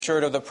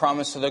Assured of the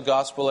promise of the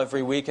gospel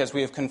every week, as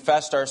we have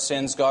confessed our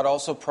sins, God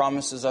also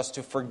promises us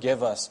to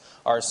forgive us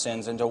our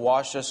sins and to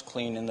wash us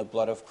clean in the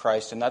blood of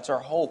Christ. And that's our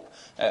hope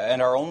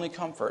and our only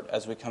comfort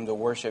as we come to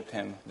worship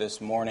Him this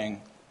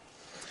morning.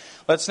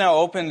 Let's now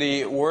open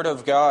the Word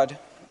of God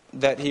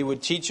that He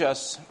would teach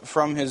us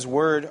from His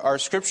Word. Our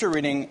scripture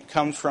reading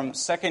comes from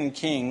 2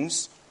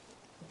 Kings.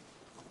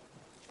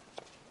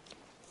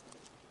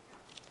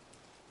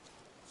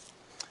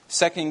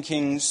 2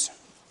 Kings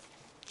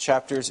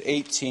chapters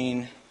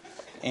 18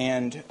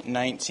 and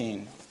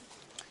 19.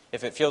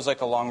 If it feels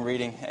like a long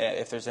reading,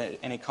 if there's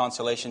any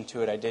consolation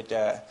to it, I did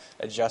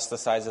adjust the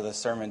size of the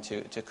sermon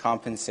to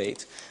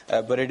compensate.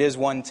 But it is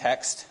one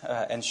text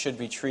and should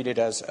be treated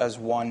as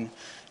one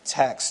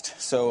text.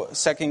 So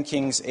 2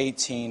 Kings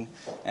 18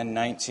 and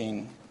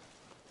 19.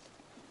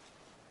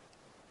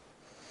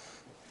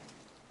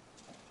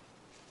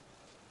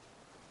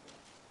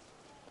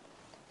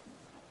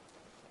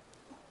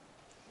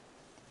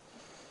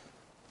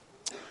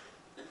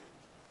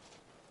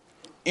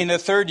 In the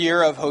 3rd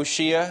year of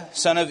Hoshea,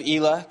 son of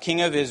Elah,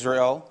 king of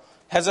Israel,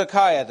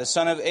 Hezekiah, the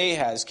son of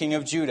Ahaz, king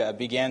of Judah,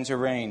 began to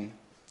reign.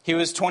 He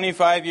was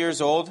 25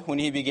 years old when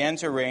he began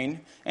to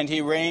reign, and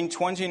he reigned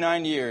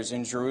 29 years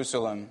in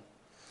Jerusalem.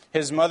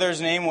 His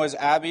mother's name was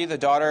Abi, the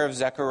daughter of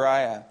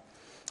Zechariah.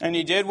 And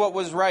he did what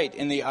was right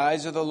in the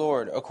eyes of the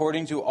Lord,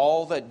 according to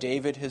all that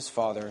David his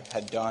father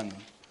had done.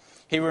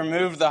 He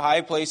removed the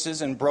high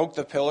places and broke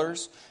the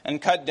pillars, and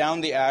cut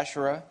down the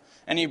Asherah.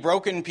 And he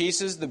broke in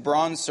pieces the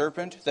bronze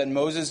serpent that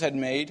Moses had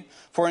made,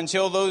 for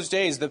until those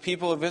days the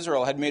people of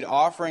Israel had made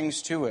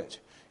offerings to it.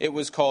 It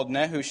was called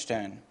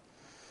Nehushtan.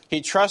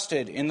 He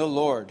trusted in the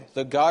Lord,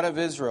 the God of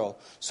Israel,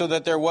 so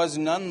that there was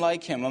none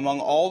like him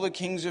among all the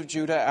kings of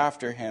Judah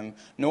after him,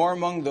 nor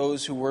among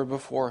those who were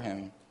before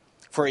him.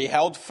 For he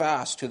held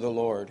fast to the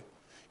Lord.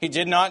 He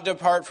did not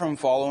depart from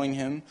following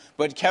him,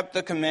 but kept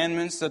the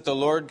commandments that the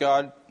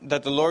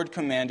Lord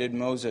commanded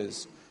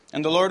Moses.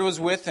 And the Lord was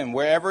with him.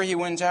 Wherever he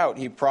went out,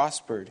 he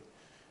prospered.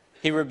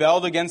 He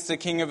rebelled against the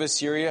king of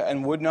Assyria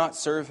and would not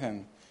serve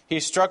him.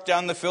 He struck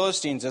down the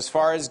Philistines as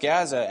far as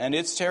Gaza and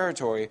its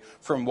territory,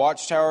 from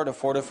watchtower to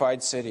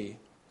fortified city.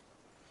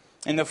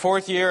 In the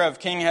 4th year of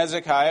King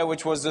Hezekiah,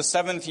 which was the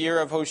 7th year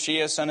of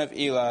Hoshea son of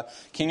Elah,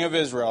 king of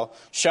Israel,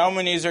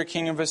 Shalmaneser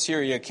king of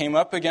Assyria came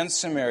up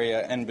against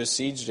Samaria and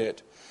besieged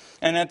it.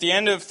 And at the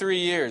end of 3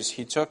 years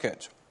he took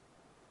it.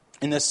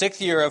 In the 6th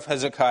year of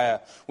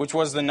Hezekiah, which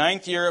was the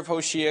 9th year of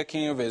Hoshea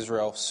king of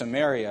Israel,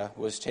 Samaria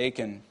was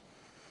taken.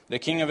 The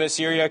king of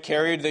Assyria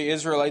carried the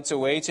Israelites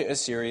away to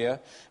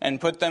Assyria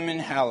and put them in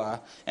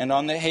Halah and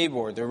on the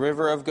Habor, the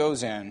river of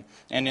Gozan,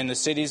 and in the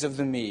cities of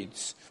the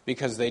Medes,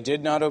 because they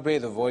did not obey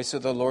the voice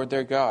of the Lord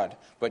their God,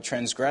 but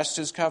transgressed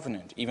his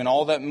covenant, even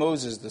all that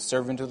Moses, the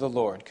servant of the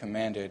Lord,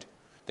 commanded.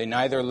 They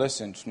neither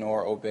listened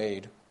nor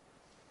obeyed.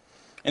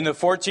 In the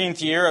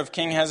 14th year of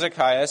King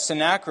Hezekiah,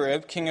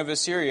 Sennacherib, king of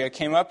Assyria,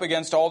 came up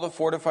against all the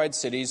fortified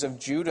cities of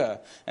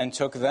Judah and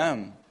took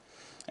them.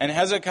 And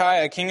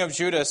Hezekiah, king of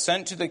Judah,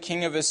 sent to the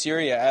king of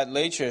Assyria at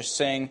Lachish,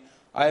 saying,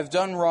 I have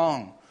done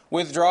wrong.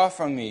 Withdraw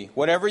from me.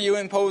 Whatever you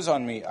impose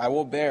on me, I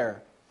will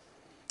bear.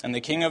 And the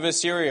king of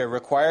Assyria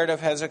required of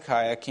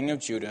Hezekiah, king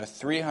of Judah,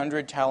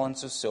 300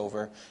 talents of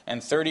silver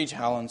and 30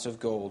 talents of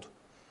gold.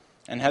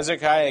 And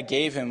Hezekiah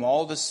gave him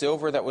all the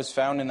silver that was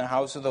found in the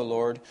house of the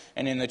Lord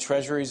and in the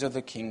treasuries of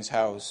the king's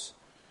house.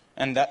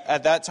 And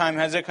at that time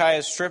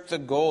Hezekiah stripped the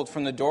gold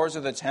from the doors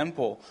of the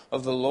temple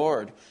of the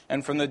Lord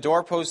and from the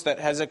doorposts that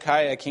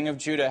Hezekiah, king of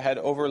Judah, had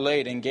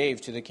overlaid and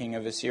gave to the king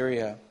of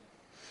Assyria.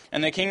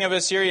 And the king of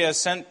Assyria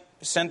sent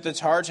the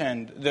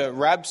Tartan, the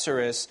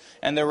Rabsaris,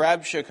 and the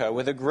Rabshakeh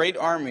with a great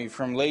army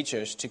from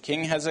Lachish to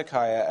King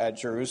Hezekiah at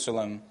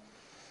Jerusalem.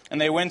 And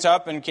they went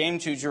up and came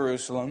to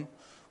Jerusalem.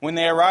 When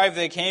they arrived,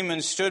 they came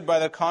and stood by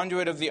the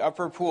conduit of the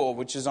upper pool,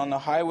 which is on the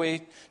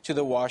highway to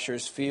the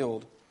washer's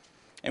field.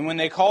 And when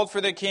they called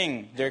for the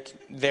king,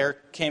 there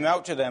came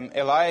out to them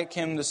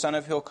Eliakim the son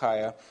of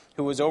Hilkiah,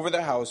 who was over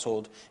the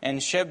household, and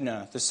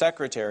Shebna the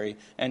secretary,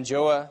 and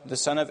Joah the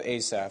son of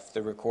Asaph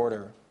the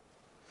recorder.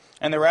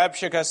 And the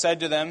Rabshakeh said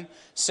to them,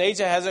 Say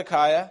to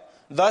Hezekiah,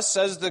 Thus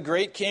says the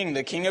great king,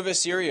 the king of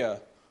Assyria,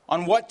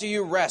 On what do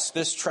you rest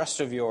this trust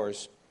of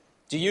yours?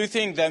 Do you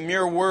think that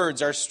mere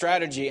words are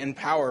strategy and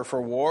power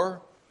for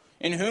war?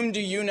 In whom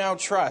do you now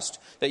trust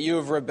that you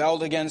have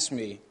rebelled against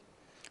me?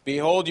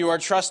 Behold, you are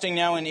trusting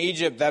now in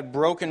Egypt, that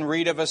broken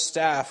reed of a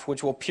staff,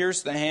 which will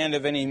pierce the hand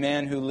of any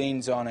man who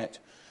leans on it.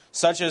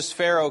 Such is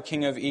Pharaoh,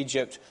 king of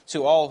Egypt,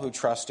 to all who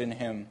trust in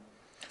him.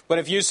 But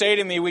if you say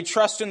to me, We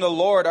trust in the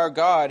Lord our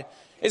God,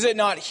 is it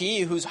not he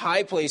whose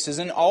high places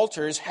and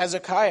altars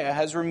Hezekiah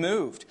has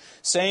removed,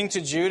 saying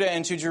to Judah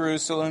and to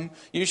Jerusalem,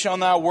 You shall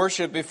now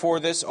worship before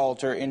this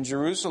altar in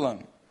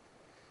Jerusalem?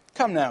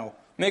 Come now,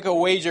 make a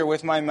wager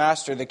with my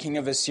master, the king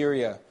of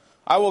Assyria.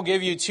 I will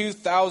give you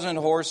 2,000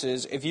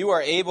 horses, if you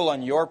are able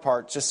on your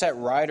part to set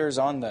riders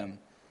on them.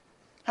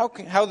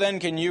 How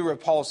then can you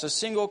repulse a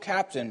single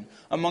captain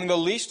among the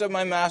least of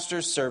my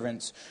master's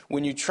servants,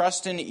 when you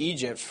trust in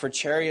Egypt for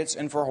chariots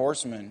and for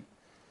horsemen?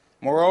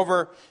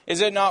 Moreover, is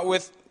it not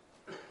with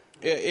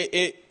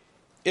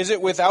Is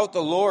it without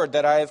the Lord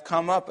that I have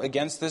come up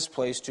against this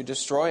place to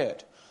destroy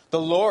it?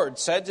 The Lord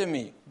said to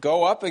me,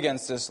 go up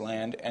against this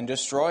land and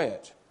destroy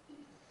it.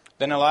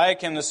 Then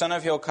Eliakim the son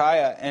of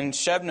Hilkiah and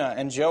Shebna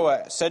and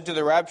Joah said to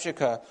the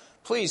Rabshakeh,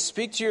 please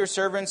speak to your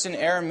servants in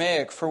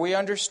Aramaic, for we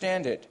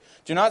understand it.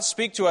 Do not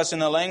speak to us in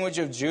the language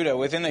of Judah,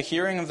 within the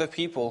hearing of the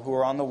people who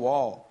are on the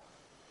wall.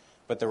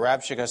 But the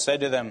Rabshakeh said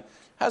to them,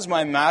 has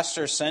my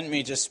master sent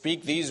me to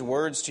speak these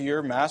words to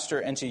your master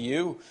and to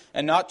you,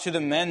 and not to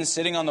the men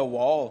sitting on the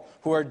wall,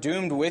 who are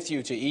doomed with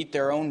you to eat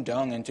their own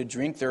dung and to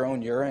drink their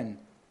own urine?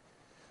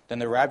 Then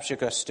the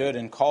Rabshakeh stood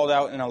and called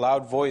out in a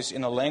loud voice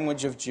in the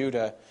language of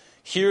Judah,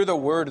 hear the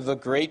word of the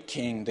great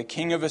king, the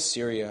king of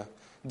Assyria.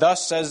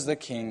 Thus says the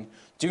king,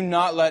 do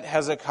not let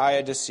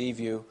Hezekiah deceive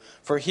you,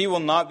 for he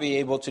will not be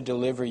able to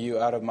deliver you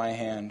out of my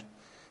hand.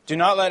 Do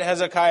not let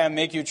Hezekiah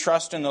make you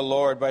trust in the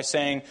Lord by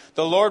saying,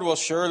 the Lord will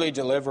surely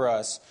deliver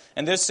us,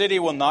 and this city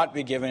will not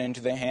be given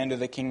into the hand of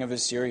the king of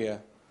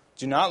Assyria.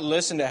 Do not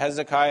listen to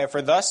Hezekiah,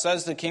 for thus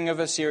says the king of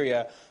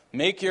Assyria,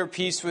 make your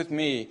peace with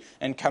me,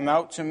 and come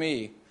out to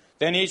me.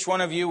 Then each one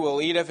of you will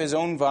eat of his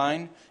own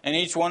vine, and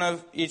each one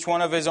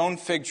of his own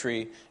fig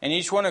tree, and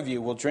each one of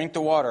you will drink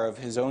the water of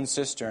his own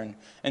cistern,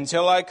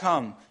 until I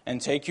come and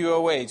take you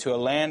away to a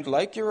land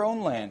like your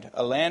own land,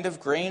 a land of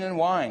grain and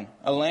wine,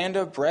 a land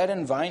of bread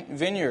and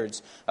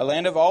vineyards, a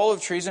land of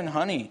olive trees and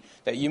honey,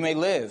 that you may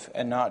live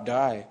and not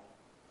die.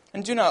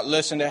 And do not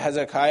listen to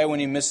Hezekiah when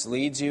he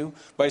misleads you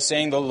by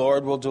saying the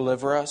Lord will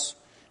deliver us.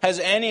 Has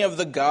any of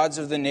the gods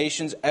of the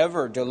nations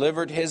ever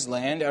delivered his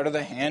land out of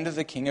the hand of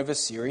the king of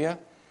Assyria?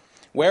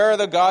 Where are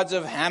the gods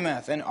of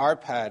Hamath and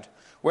Arpad?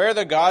 Where are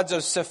the gods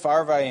of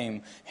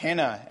Sepharvaim,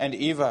 Hena, and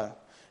Eva?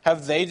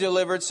 Have they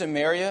delivered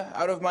Samaria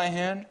out of my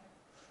hand?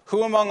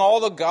 Who among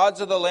all the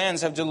gods of the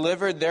lands have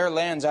delivered their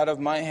lands out of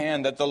my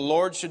hand, that the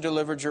Lord should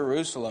deliver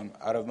Jerusalem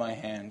out of my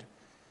hand?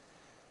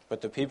 But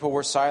the people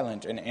were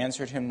silent and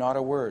answered him not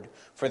a word,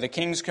 for the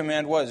king's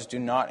command was, do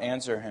not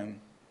answer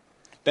him.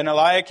 Then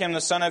Eliakim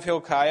the son of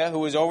Hilkiah, who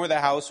was over the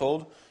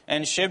household,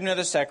 and Shebna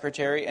the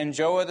secretary, and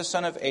Joah the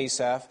son of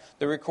Asaph,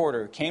 the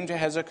recorder, came to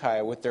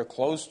Hezekiah with their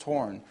clothes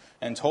torn,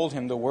 and told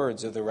him the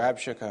words of the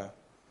Rabshakeh.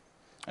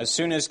 As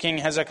soon as King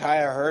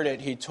Hezekiah heard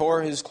it, he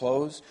tore his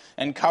clothes,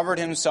 and covered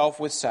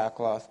himself with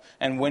sackcloth,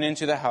 and went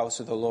into the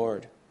house of the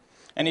Lord.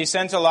 And he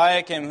sent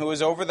Eliakim, who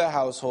was over the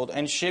household,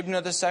 and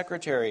Shebna the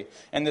secretary,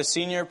 and the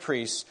senior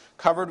priests,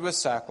 covered with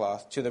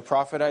sackcloth, to the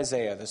prophet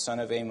Isaiah the son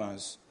of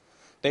Amoz.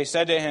 They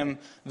said to him,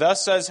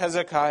 thus says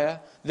Hezekiah,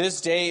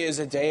 this day is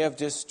a day of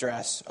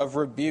distress, of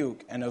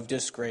rebuke, and of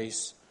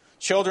disgrace.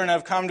 Children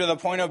have come to the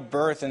point of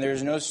birth, and there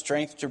is no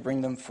strength to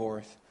bring them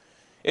forth.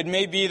 It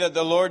may be that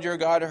the Lord your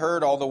God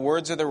heard all the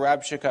words of the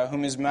Rabshakeh,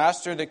 whom his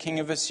master the king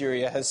of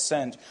Assyria has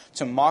sent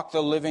to mock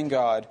the living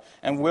God,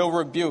 and will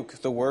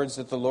rebuke the words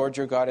that the Lord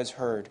your God has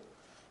heard.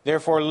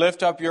 Therefore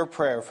lift up your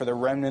prayer for the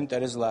remnant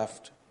that is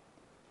left.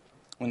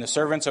 When the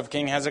servants of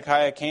King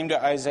Hezekiah came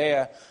to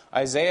Isaiah,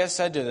 Isaiah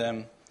said to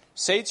them,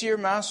 say to your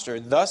master,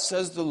 thus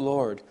says the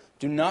Lord,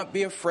 do not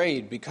be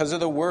afraid because of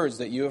the words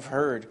that you have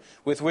heard,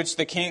 with which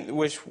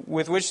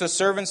the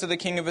servants of the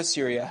king of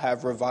Assyria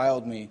have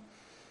reviled me.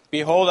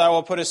 Behold, I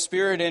will put a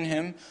spirit in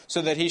him,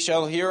 so that he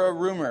shall hear a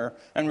rumor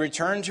and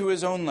return to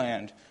his own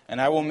land,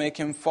 and I will make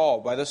him fall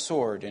by the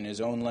sword in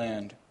his own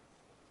land.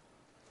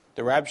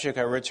 The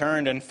Rabshakeh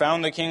returned and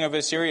found the king of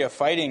Assyria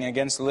fighting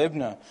against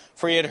Libnah,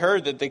 for he had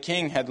heard that the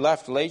king had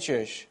left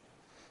Lachish.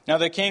 Now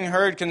the king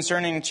heard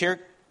concerning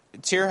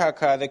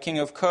Tirhakah, the king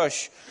of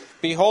Cush,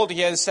 behold,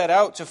 he has set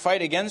out to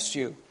fight against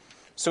you.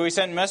 So he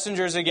sent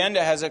messengers again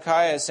to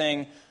Hezekiah,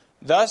 saying,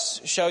 thus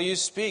shall you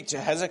speak to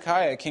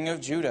Hezekiah, king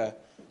of Judah.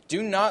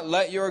 Do not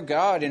let your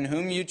God, in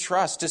whom you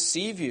trust,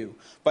 deceive you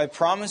by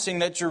promising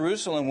that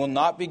Jerusalem will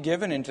not be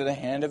given into the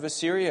hand of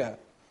Assyria.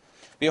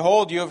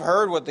 Behold, you have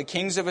heard what the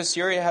kings of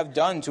Assyria have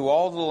done to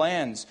all the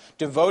lands,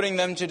 devoting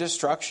them to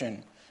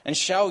destruction. And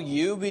shall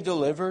you be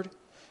delivered?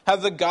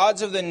 Have the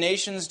gods of the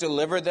nations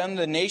delivered them,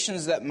 the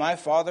nations that my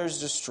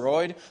fathers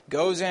destroyed,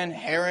 Gozan,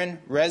 Haran,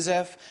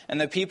 Rezeph, and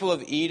the people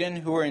of Eden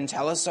who were in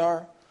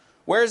Telassar?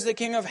 Where is the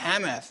king of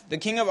Hamath, the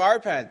king of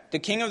Arpad, the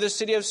king of the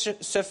city of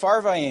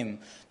Sepharvaim,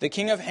 the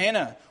king of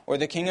Hena, or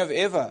the king of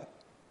Ivah?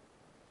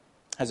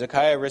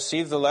 Hezekiah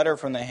received the letter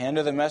from the hand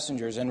of the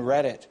messengers and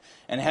read it.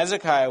 And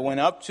Hezekiah went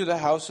up to the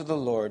house of the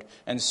Lord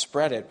and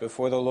spread it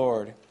before the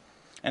Lord.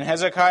 And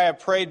Hezekiah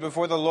prayed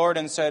before the Lord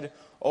and said,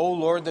 O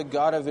Lord, the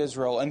God of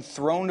Israel,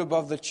 enthroned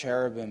above the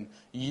cherubim,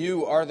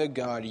 you are the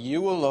God,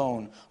 you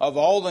alone, of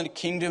all the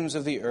kingdoms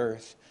of the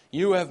earth.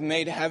 You have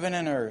made heaven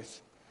and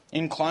earth.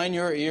 Incline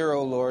your ear,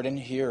 O Lord, and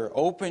hear.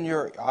 Open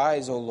your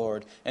eyes, O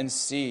Lord, and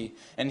see,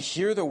 and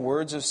hear the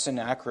words of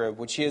Sennacherib,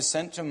 which he has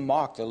sent to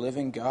mock the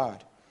living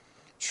God.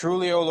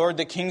 Truly, O Lord,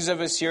 the kings of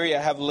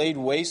Assyria have laid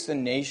waste the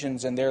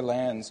nations and their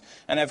lands,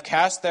 and have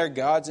cast their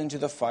gods into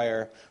the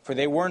fire, for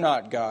they were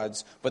not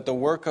gods, but the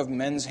work of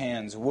men's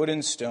hands, wood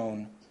and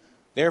stone.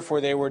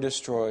 Therefore they were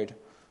destroyed.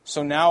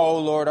 So now, O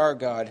Lord our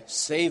God,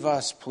 save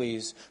us,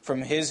 please,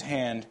 from his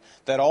hand,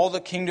 that all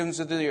the kingdoms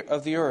of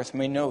the earth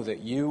may know that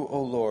you,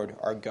 O Lord,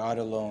 are God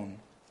alone.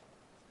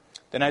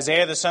 Then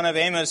Isaiah the son of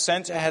Amos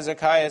sent to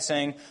Hezekiah,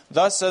 saying,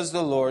 Thus says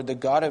the Lord, the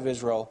God of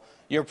Israel,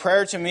 your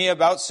prayer to me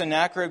about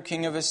Sennacherib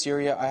king of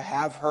Assyria I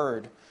have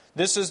heard.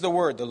 This is the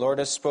word the Lord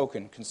has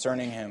spoken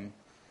concerning him.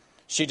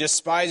 She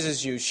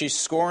despises you, she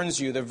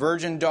scorns you, the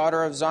virgin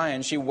daughter of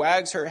Zion. She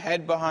wags her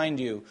head behind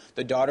you,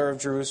 the daughter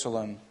of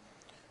Jerusalem.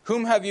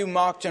 Whom have you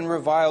mocked and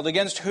reviled?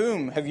 Against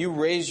whom have you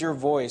raised your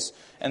voice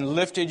and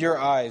lifted your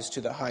eyes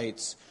to the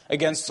heights?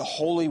 Against the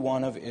Holy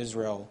One of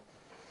Israel.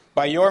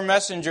 By your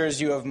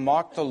messengers you have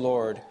mocked the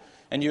Lord,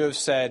 and you have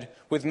said,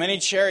 With many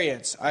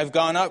chariots I have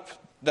gone up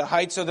the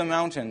heights of the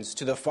mountains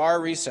to the far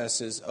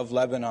recesses of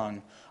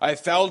Lebanon. I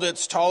felled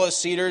its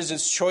tallest cedars,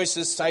 its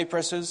choicest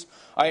cypresses.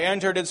 I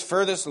entered its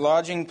furthest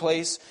lodging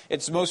place,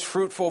 its most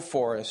fruitful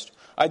forest.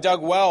 I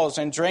dug wells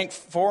and drank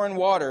foreign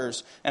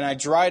waters, and I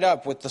dried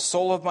up with the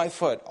sole of my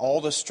foot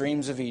all the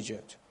streams of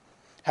Egypt.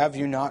 Have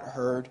you not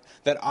heard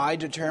that I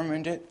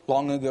determined it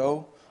long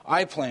ago?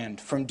 I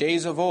planned from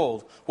days of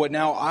old what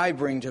now I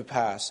bring to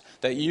pass,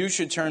 that you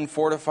should turn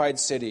fortified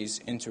cities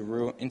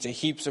into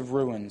heaps of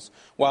ruins,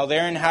 while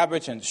their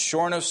inhabitants,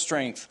 shorn of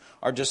strength,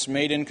 are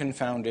dismayed and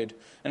confounded,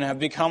 and have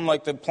become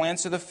like the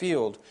plants of the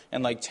field,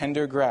 and like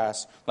tender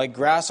grass, like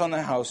grass on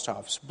the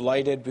housetops,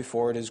 blighted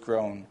before it is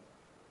grown.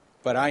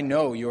 But I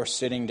know you're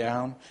sitting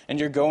down, and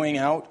you're going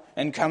out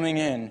and coming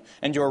in,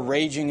 and you're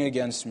raging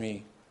against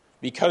me.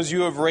 Because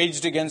you have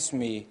raged against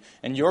me,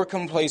 and your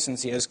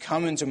complacency has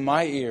come into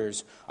my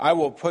ears, I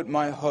will put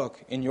my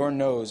hook in your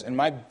nose and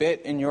my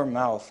bit in your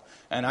mouth,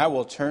 and I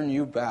will turn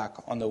you back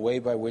on the way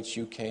by which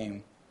you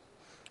came.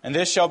 And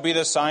this shall be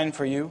the sign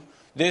for you.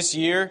 This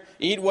year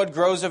eat what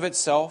grows of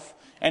itself,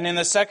 and in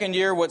the second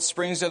year what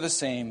springs of the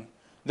same.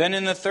 Then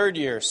in the third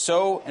year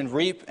sow and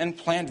reap and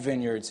plant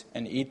vineyards,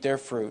 and eat their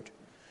fruit.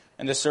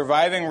 And the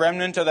surviving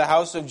remnant of the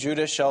house of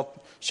Judah shall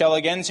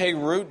again take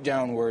root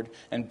downward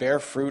and bear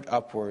fruit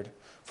upward.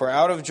 For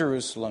out of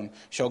Jerusalem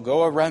shall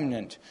go a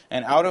remnant,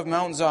 and out of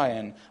Mount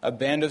Zion a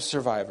band of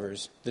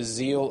survivors. The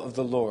zeal of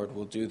the Lord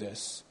will do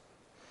this.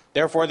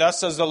 Therefore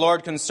thus says the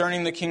Lord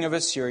concerning the king of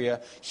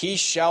Assyria, He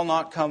shall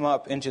not come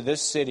up into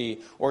this city,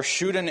 or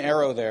shoot an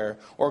arrow there,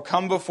 or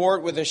come before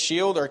it with a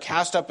shield, or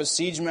cast up a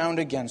siege mound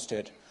against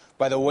it.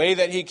 By the way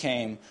that he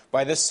came,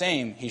 by the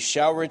same he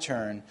shall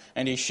return,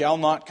 and he shall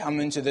not come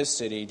into this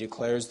city,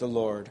 declares the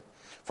Lord.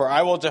 For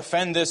I will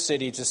defend this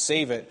city to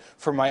save it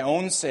for my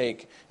own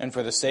sake and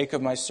for the sake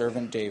of my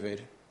servant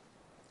David.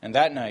 And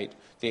that night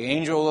the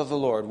angel of the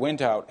Lord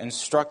went out and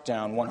struck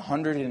down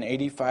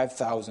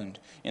 185,000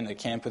 in the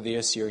camp of the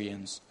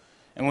Assyrians.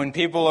 And when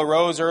people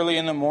arose early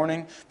in the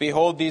morning,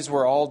 behold, these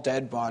were all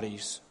dead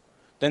bodies.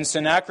 Then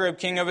Sennacherib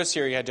king of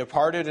Assyria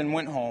departed and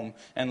went home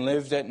and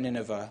lived at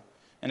Nineveh.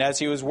 And as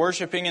he was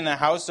worshipping in the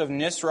house of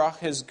Nisroch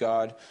his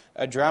god,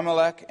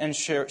 Adramelech and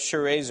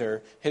Sharezer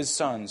his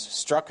sons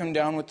struck him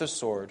down with the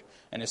sword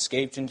and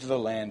escaped into the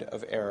land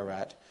of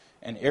Ararat.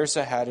 And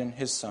Esarhaddon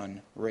his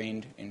son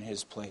reigned in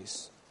his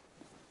place.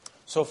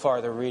 So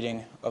far the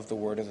reading of the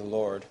word of the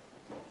Lord.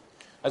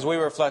 As we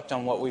reflect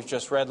on what we've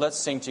just read, let's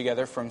sing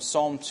together from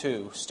Psalm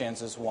 2,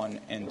 stanzas 1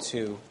 and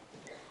 2.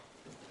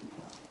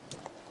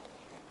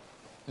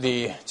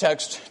 The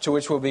text to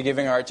which we'll be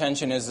giving our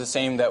attention is the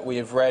same that we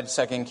have read,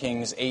 2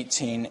 Kings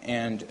 18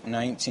 and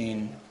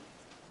 19.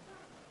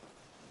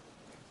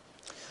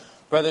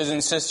 Brothers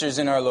and sisters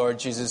in our Lord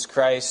Jesus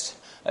Christ,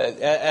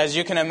 as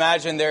you can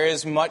imagine, there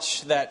is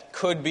much that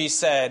could be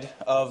said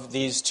of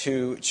these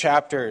two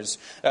chapters.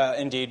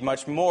 Indeed,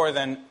 much more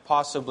than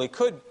possibly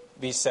could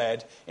be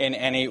said in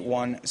any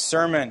one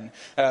sermon.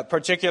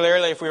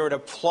 Particularly if we were to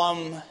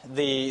plumb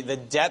the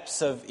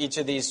depths of each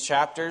of these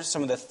chapters,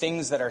 some of the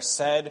things that are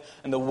said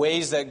and the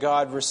ways that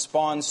God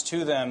responds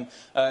to them,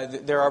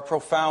 there are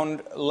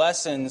profound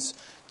lessons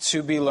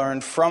to be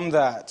learned from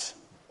that.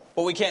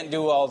 But we can't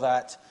do all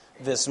that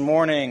this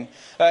morning.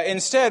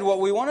 Instead, what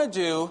we want to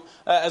do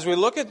as we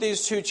look at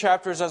these two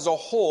chapters as a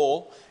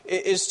whole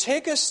is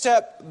take a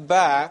step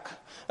back,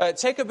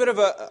 take a bit of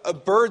a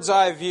bird's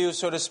eye view,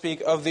 so to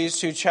speak, of these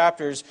two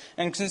chapters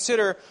and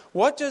consider,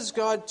 what does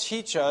God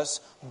teach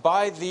us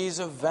by these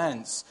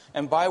events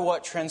and by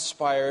what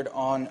transpired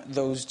on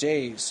those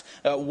days?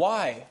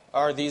 Why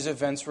are these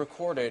events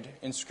recorded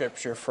in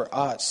Scripture for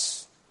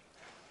us?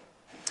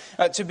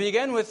 To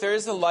begin with, there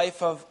is the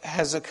life of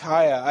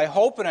Hezekiah. I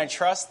hope and I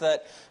trust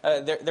that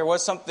there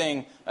was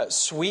something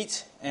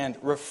sweet and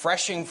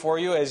refreshing for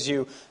you as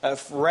you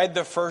read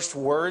the first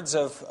words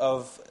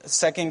of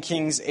 2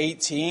 Kings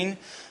 18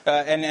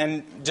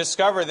 and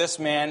discover this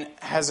man,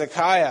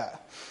 Hezekiah.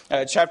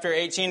 Chapter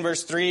 18,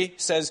 verse 3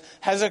 says,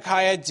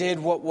 Hezekiah did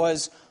what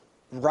was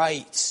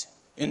right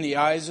in the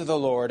eyes of the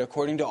Lord,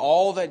 according to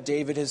all that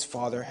David his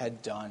father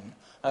had done.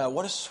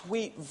 What a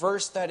sweet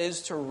verse that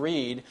is to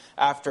read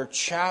after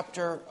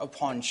chapter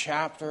upon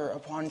chapter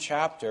upon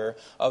chapter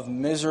of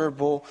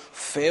miserable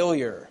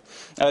failure.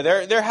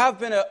 There have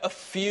been a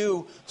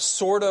few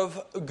sort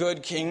of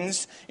good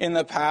kings in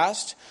the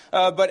past,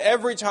 but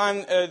every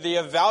time the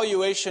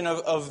evaluation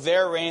of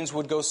their reigns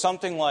would go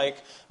something like,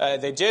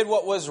 they did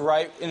what was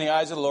right in the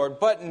eyes of the Lord,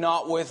 but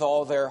not with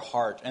all their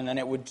heart. And then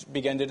it would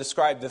begin to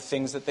describe the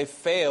things that they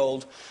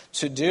failed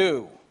to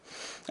do.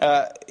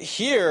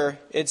 Here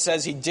it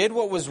says he did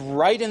what was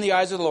right in the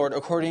eyes of the Lord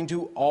according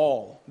to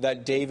all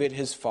that David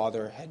his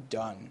father had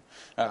done.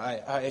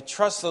 I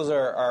trust those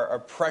are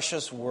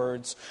precious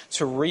words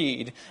to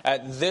read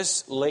at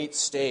this late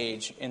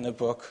stage in the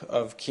book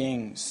of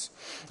Kings.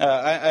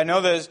 I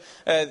know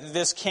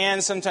this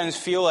can sometimes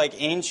feel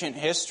like ancient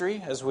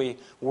history as we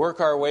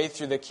work our way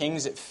through the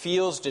Kings. It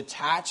feels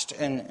detached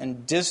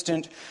and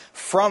distant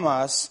from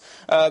us.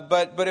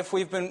 But if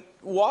we've been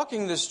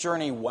walking this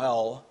journey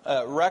well,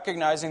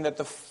 recognizing that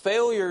the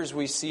failures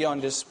we see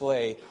on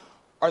display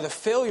are the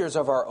failures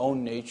of our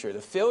own nature, the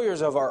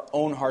failures of our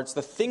own hearts,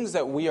 the things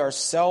that we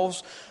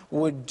ourselves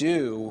would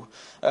do,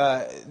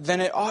 then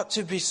it ought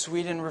to be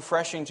sweet and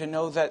refreshing to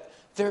know that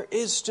there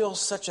is still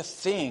such a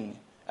thing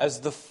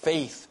as the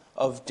faith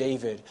of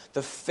David,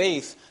 the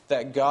faith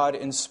that God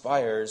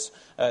inspires,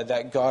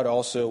 that God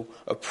also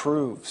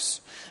approves.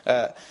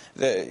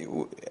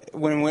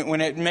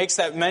 When it makes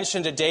that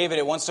mention to David,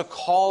 it wants to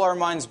call our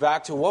minds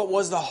back to what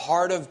was the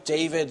heart of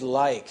David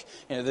like.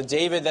 The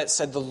David that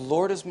said, "The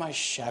Lord is my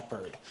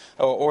shepherd,"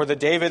 or the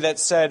David that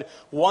said,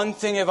 "One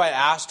thing have I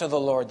asked of the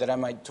Lord, that I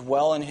might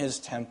dwell in his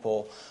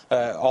temple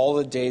all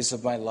the days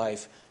of my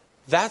life."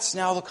 That's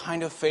now the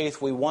kind of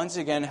faith we once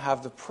again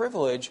have the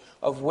privilege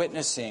of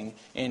witnessing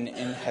in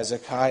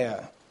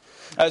Hezekiah.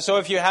 So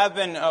if you have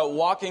been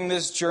walking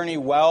this journey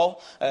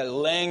well,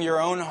 laying your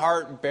own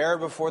heart bare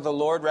before the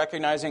Lord,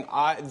 recognizing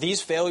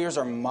these failures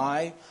are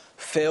my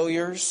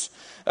failures,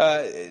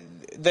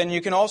 then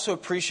you can also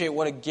appreciate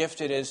what a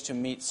gift it is to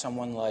meet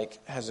someone like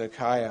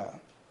Hezekiah.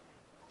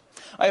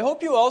 I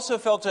hope you also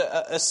felt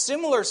a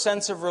similar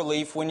sense of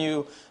relief when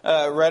you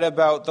read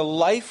about the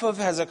life of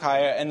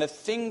Hezekiah and the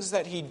things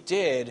that he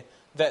did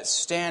that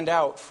stand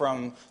out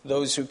from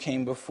those who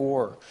came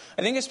before.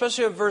 I think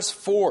especially of verse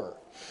 4.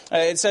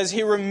 It says,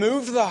 he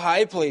removed the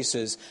high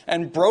places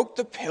and broke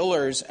the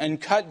pillars and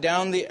cut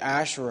down the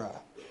Asherah.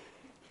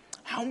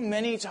 How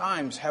many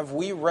times have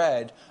we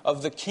read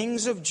of the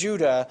kings of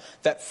Judah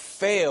that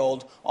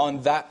failed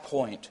on that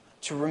point,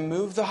 to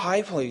remove the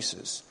high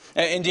places?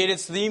 Indeed,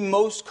 it's the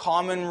most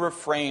common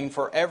refrain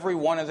for every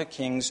one of the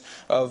kings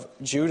of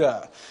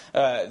Judah,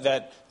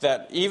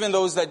 that even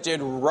those that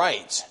did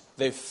right,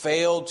 they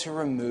failed to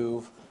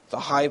remove the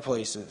high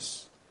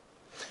places.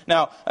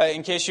 Now,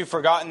 in case you've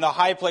forgotten, the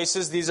high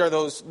places, these are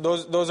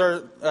those are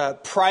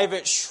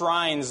private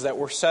shrines that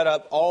were set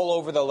up all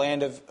over the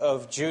land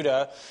of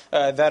Judah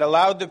that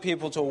allowed the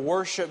people to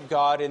worship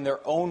God in their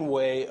own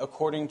way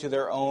according to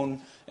their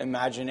own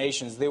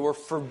imaginations. They were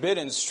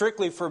forbidden,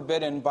 strictly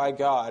forbidden by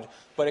God,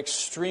 but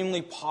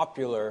extremely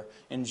popular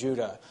in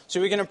Judah.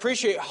 So we can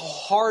appreciate how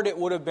hard it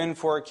would have been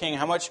for a king,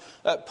 how much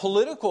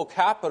political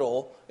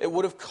capital it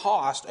would have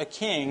cost a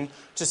king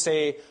to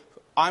say,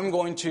 I'm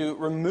going to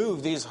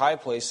remove these high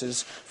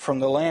places from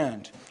the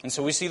land. And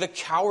so we see the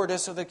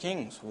cowardice of the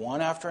kings,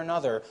 one after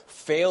another,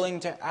 failing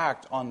to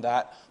act on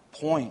that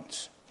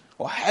point.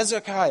 Well,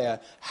 Hezekiah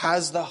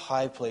has the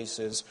high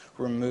places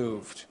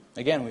removed.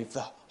 Again, we have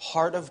the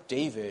heart of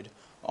David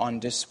on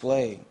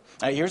display.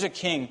 Now, here's a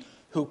king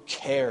who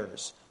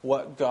cares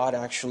what God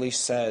actually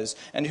says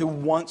and who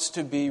wants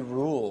to be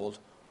ruled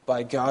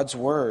by God's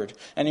word.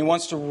 And he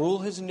wants to rule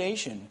his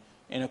nation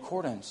in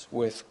accordance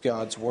with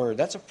God's word.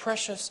 That's a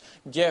precious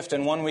gift,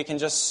 and one we can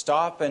just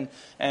stop and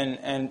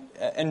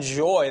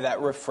enjoy that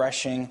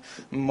refreshing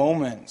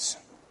moment.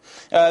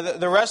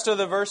 The rest of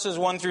the verses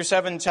 1 through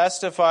 7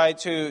 testify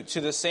to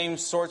the same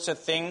sorts of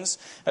things,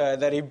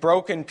 that he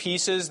broke in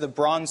pieces the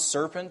bronze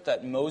serpent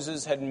that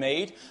Moses had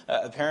made.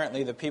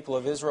 Apparently the people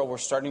of Israel were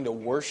starting to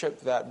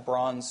worship that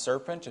bronze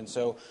serpent, and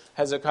so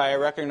Hezekiah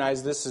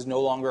recognized this is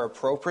no longer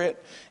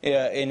appropriate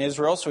in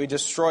Israel, so he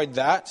destroyed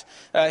that.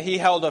 He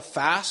held a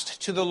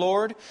fast to the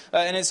Lord,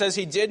 and it says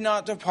he did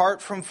not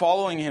depart from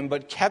following him,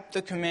 but kept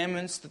the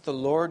commandments that the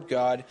Lord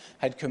God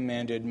had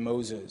commanded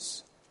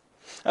Moses.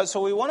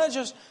 So we want to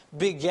just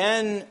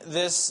begin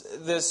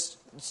this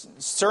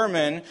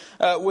sermon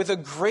with a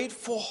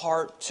grateful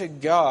heart to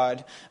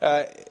God,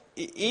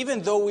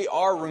 even though we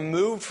are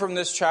removed from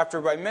this chapter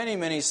by many,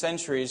 many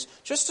centuries,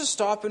 just to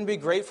stop and be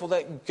grateful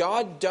that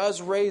God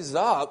does raise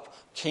up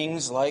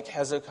kings like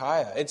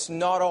Hezekiah. It's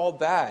not all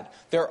bad.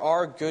 There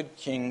are good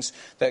kings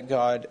that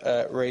God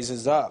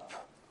raises up.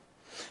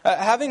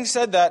 Having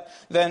said that,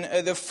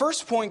 then the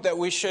first point that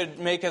we should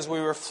make as we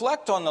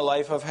reflect on the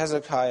life of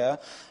Hezekiah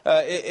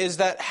is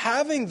that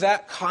having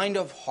that kind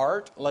of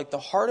heart, like the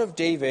heart of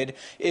David,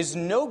 is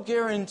no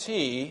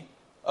guarantee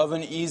of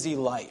an easy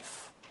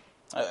life.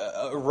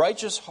 A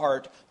righteous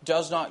heart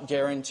does not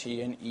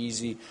guarantee an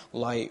easy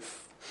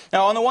life.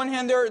 Now, on the one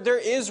hand, there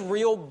is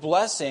real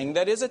blessing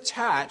that is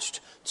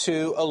attached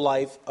to a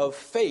life of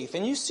faith.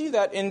 And you see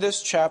that in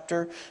this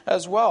chapter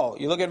as well.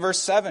 You look at verse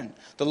 7.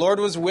 The Lord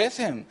was with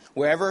him.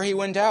 Wherever he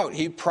went out,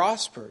 he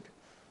prospered.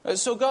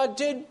 So God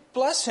did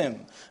bless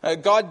him.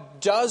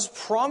 God does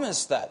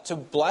promise that, to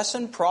bless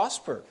and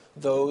prosper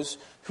those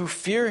who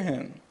fear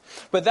him.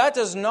 But that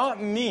does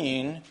not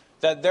mean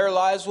that their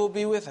lives will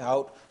be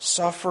without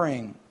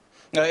suffering.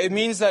 It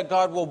means that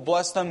God will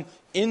bless them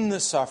in the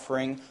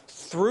suffering,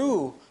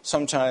 through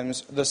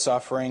sometimes the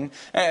suffering.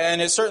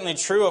 And it's certainly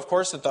true, of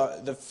course,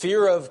 that the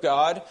fear of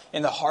God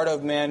in the heart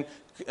of man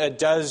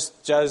does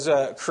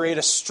create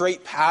a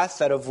straight path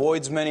that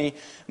avoids many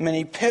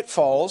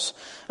pitfalls.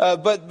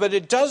 But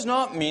it does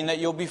not mean that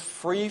you'll be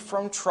free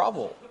from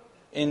trouble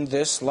in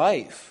this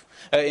life.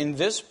 In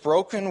this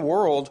broken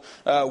world,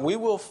 we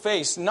will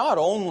face not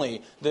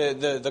only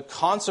the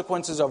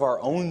consequences of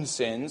our own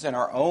sins and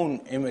our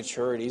own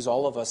immaturities,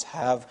 all of us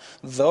have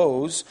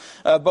those,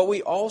 but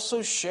we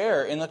also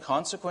share in the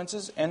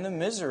consequences and the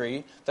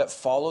misery that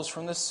follows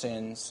from the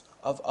sins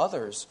of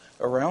others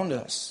around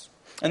us.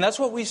 And that's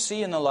what we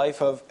see in the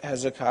life of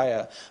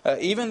Hezekiah.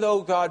 Even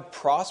though God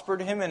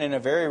prospered him, and in a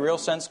very real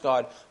sense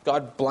God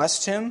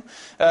blessed him,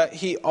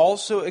 he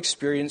also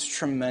experienced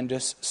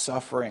tremendous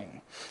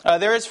suffering.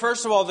 There is,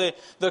 first of all,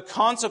 the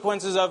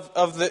consequences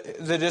of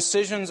the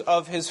decisions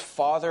of his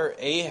father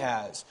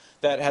Ahaz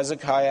that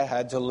Hezekiah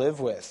had to live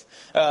with.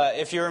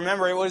 If you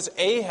remember, it was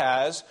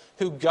Ahaz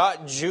who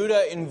got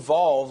Judah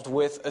involved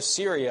with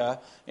Assyria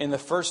in the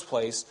first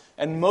place,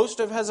 and most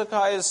of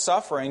Hezekiah's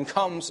suffering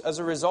comes as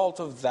a result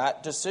of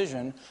that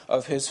decision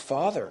of his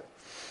father.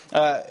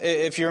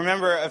 If you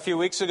remember a few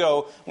weeks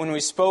ago when we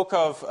spoke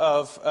of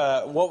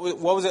what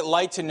was it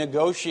like to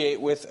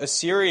negotiate with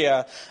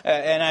Assyria,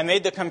 and I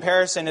made the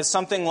comparison, it's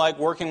something like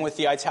working with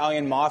the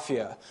Italian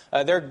mafia.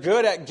 They're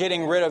good at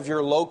getting rid of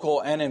your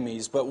local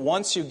enemies, but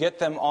once you get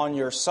them on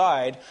your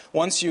side,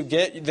 once you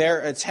get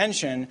their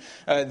attention,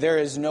 there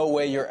is no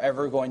way you're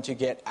ever going to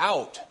get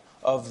out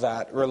of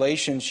that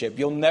relationship.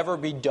 You'll never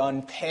be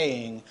done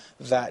paying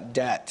that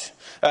debt.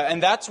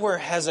 And that's where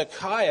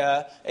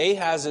Hezekiah,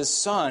 Ahaz's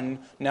son,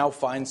 now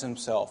finds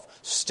himself,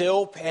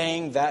 still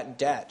paying that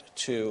debt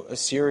to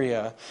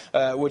Assyria,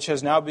 which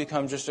has now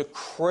become just a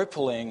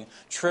crippling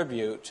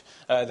tribute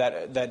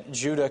that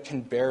Judah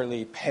can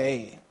barely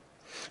pay.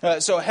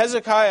 So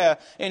Hezekiah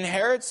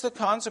inherits the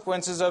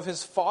consequences of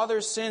his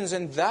father's sins,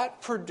 and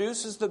that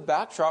produces the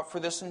backdrop for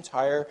this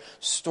entire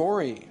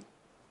story.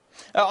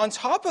 On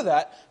top of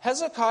that,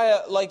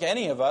 Hezekiah, like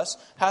any of us,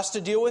 has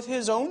to deal with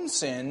his own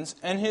sins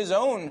and his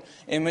own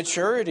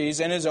immaturities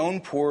and his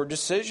own poor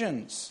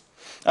decisions.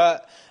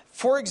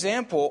 For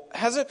example,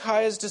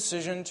 Hezekiah's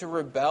decision to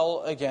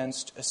rebel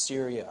against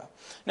Assyria.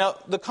 Now,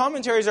 the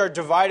commentaries are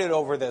divided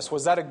over this.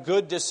 Was that a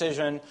good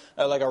decision,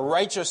 like a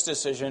righteous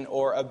decision,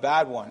 or a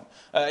bad one?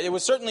 It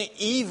was certainly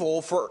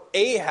evil for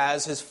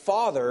Ahaz, his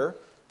father,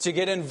 to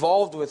get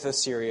involved with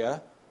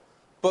Assyria.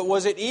 But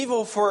was it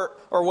evil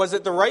or was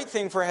it the right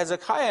thing for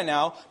Hezekiah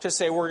now to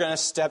say we're going to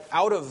step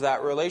out of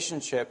that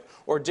relationship?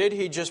 Or did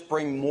he just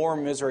bring more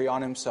misery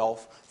on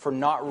himself for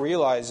not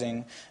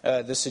realizing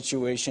the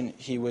situation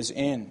he was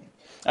in?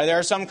 There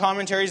are some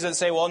commentaries that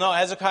say, well, no,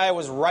 Hezekiah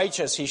was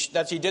righteous.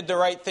 He did the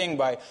right thing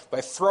by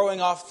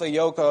throwing off the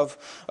yoke of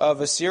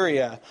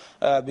Assyria.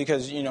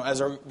 Because,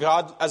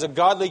 as a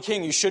godly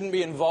king, you shouldn't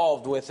be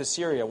involved with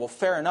Assyria. Well,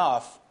 fair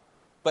enough.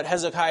 But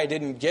Hezekiah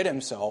didn't get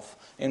himself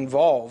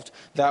involved.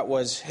 That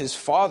was his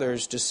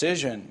father's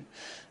decision.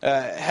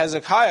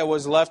 Hezekiah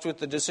was left with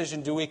the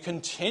decision, do we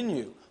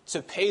continue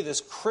to pay this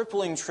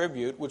crippling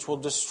tribute which will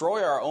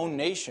destroy our own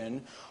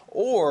nation,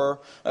 or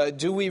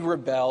do we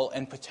rebel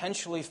and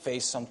potentially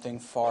face something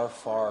far,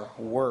 far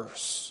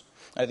worse?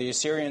 The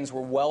Assyrians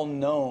were well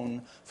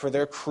known for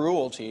their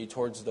cruelty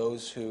towards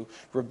those who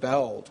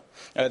rebelled.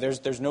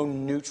 There's no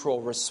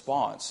neutral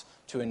response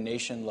to a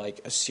nation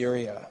like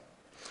Assyria.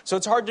 So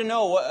it's hard to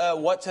know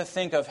what to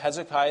think of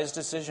Hezekiah's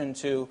decision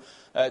to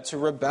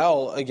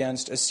rebel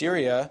against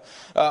Assyria,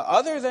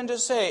 other than to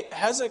say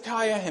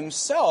Hezekiah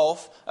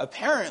himself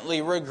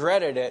apparently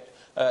regretted it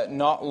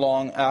not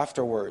long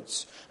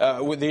afterwards.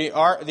 With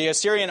the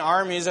Assyrian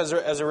armies, as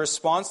a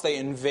response, they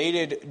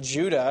invaded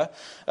Judah,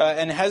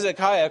 and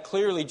Hezekiah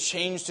clearly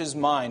changed his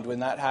mind when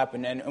that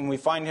happened, and we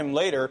find him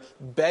later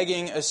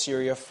begging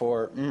Assyria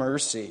for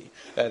mercy.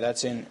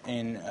 That's in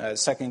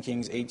 2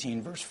 Kings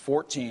 18, verse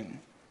 14.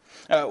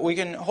 We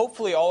can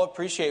hopefully all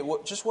appreciate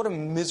what a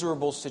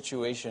miserable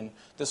situation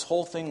this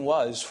whole thing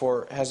was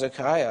for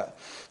Hezekiah.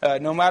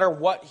 No matter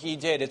what he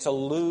did, it's a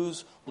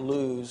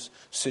lose-lose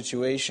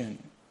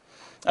situation.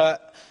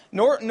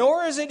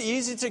 Nor is it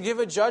easy to give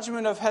a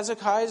judgment of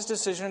Hezekiah's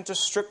decision to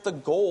strip the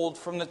gold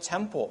from the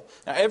temple.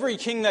 Now, every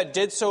king that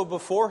did so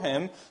before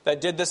him,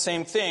 that did the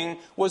same thing,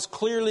 was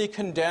clearly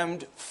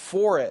condemned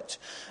for it.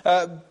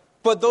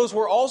 But those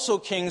were also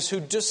kings who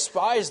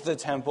despised the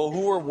temple,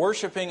 who were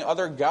worshiping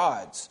other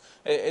gods.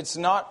 It's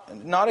not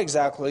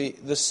exactly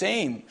the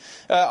same.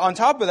 On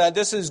top of that,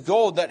 this is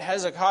gold that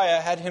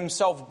Hezekiah had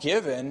himself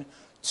given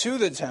to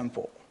the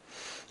temple.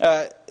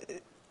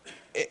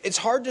 It's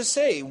hard to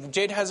say,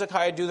 did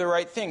Hezekiah do the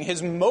right thing?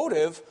 His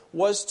motive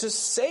was to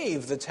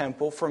save the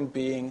temple from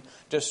being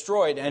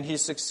destroyed, and he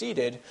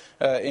succeeded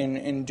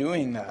in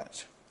doing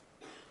that.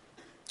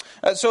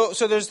 So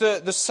there's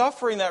the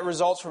suffering that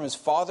results from his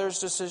father's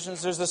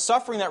decisions. There's the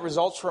suffering that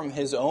results from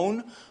his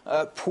own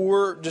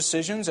poor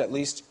decisions. At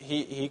least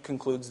he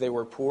concludes they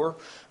were poor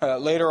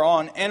later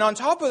on. And on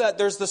top of that,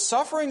 there's the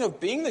suffering of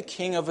being the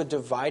king of a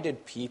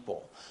divided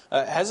people.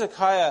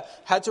 Hezekiah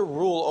had to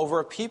rule over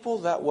a people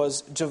that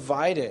was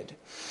divided.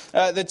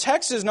 The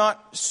text is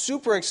not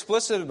super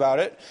explicit about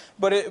it,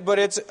 but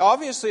it's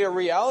obviously a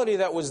reality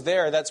that was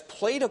there, that's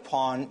played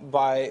upon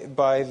by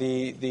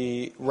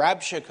the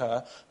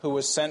Rabshakeh, who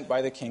was sent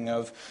by the king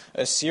of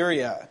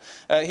Assyria.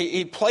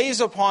 He plays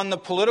upon the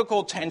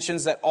political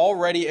tensions that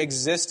already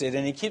existed,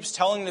 and he keeps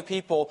telling the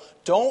people,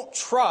 don't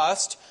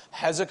trust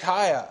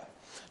Hezekiah.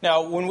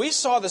 Now, when we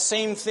saw the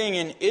same thing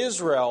in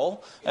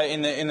Israel,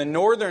 in the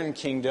northern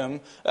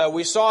kingdom,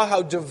 we saw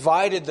how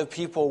divided the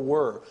people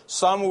were.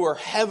 Some were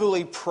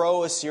heavily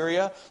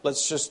pro-Assyria,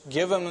 let's just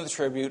give them the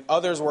tribute.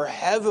 Others were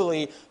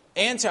heavily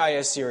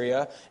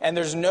anti-Assyria, and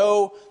there's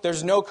no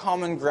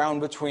common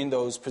ground between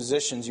those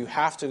positions. You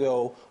have to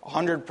go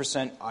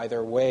 100%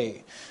 either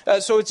way.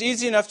 So it's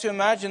easy enough to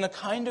imagine the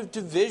kind of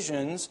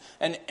divisions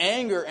and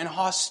anger and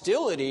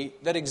hostility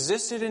that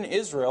existed in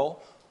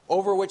Israel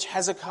over which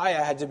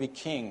Hezekiah had to be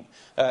king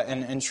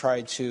and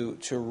try to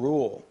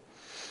rule.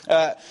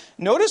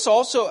 Notice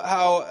also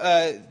how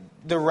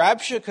the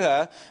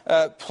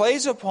Rabshakeh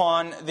plays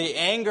upon the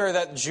anger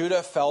that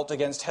Judah felt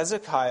against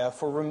Hezekiah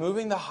for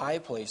removing the high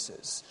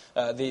places,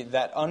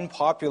 that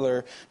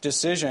unpopular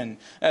decision.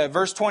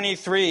 Verse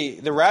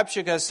 23, the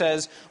Rabshakeh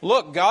says,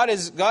 look, God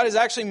is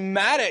actually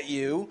mad at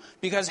you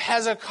because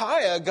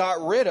Hezekiah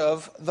got rid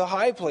of the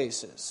high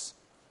places.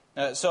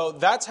 So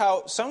that's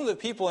how some of the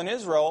people in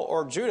Israel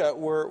or Judah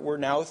were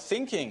now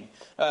thinking.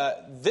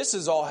 This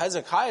is all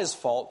Hezekiah's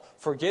fault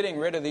for getting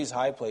rid of these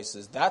high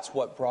places. That's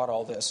what brought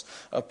all this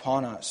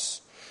upon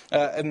us.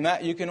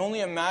 You can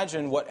only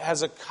imagine what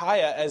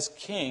Hezekiah as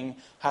king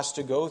has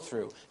to go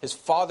through. His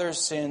father's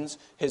sins,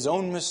 his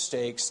own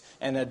mistakes,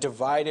 and a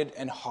divided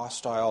and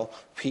hostile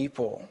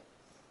people.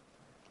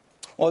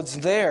 Well, it's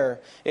there.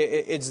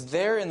 It's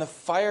there in the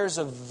fires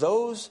of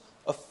those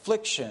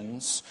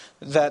afflictions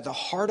that the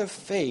heart of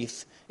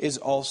faith is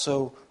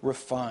also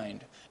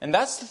refined. And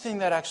that's the thing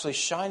that actually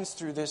shines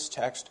through this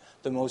text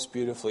the most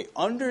beautifully.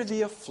 Under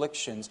the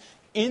afflictions,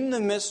 in the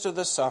midst of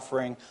the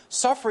suffering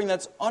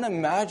that's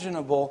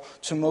unimaginable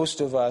to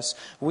most of us,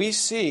 we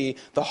see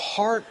the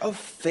heart of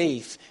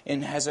faith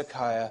in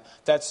Hezekiah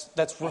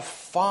that's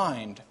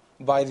refined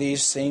by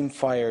these same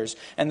fires,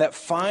 and that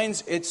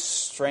finds its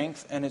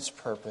strength and its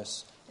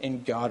purpose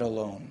in God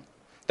alone.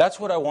 That's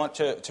what I want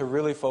to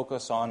really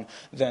focus on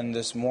then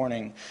this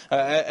morning.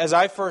 As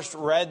I first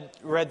read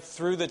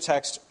through the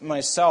text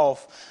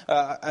myself,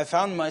 I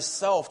found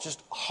myself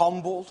just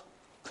humbled,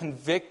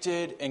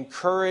 convicted,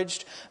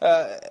 encouraged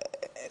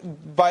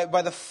by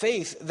the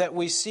faith that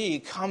we see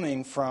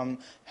coming from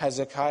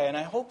Hezekiah. And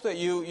I hope that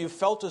you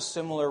felt a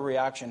similar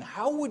reaction.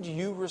 How would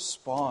you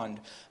respond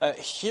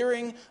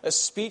hearing a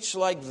speech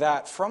like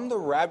that from the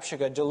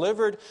Rabshakeh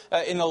delivered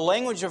in the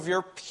language of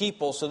your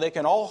people so they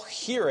can all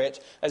hear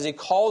it as he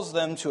calls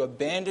them to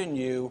abandon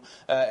you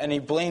and he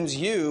blames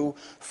you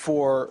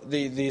for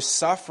the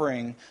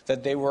suffering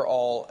that they were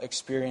all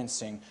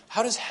experiencing?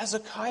 How does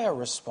Hezekiah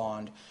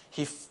respond?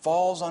 He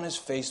falls on his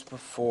face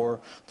before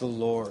the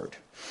Lord.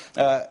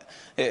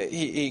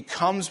 He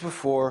comes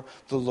before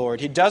the Lord.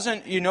 He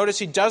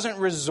doesn't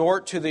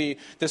resort to the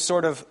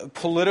sort of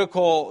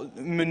political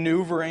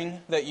maneuvering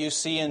that you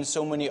see in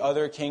so many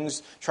other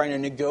kings trying to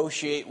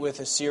negotiate with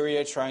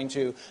Assyria, trying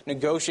to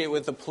negotiate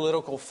with the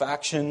political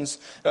factions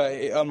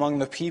among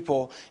the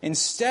people.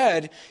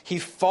 Instead, he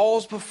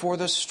falls before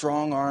the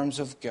strong arms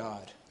of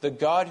God, the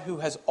God who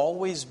has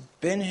always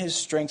been his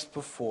strength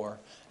before,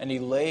 and he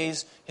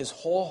lays his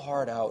whole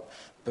heart out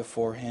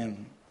before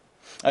him.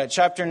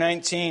 Chapter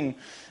 19,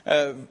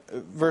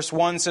 verse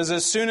 1 says,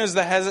 As soon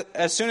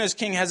as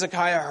King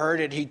Hezekiah heard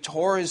it, he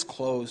tore his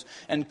clothes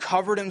and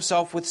covered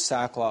himself with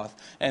sackcloth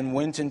and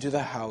went into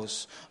the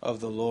house of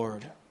the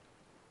Lord.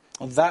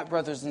 Well, that,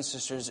 brothers and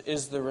sisters,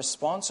 is the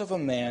response of a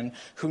man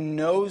who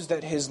knows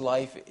that his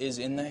life is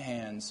in the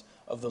hands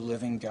of the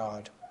living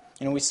God.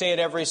 You know, we say it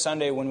every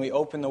Sunday when we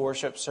open the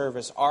worship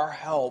service. Our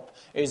help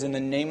is in the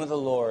name of the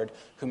Lord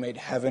who made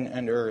heaven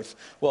and earth.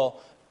 Well,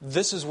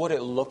 this is what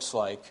it looks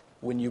like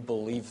when you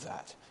believe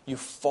that. You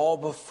fall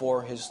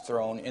before his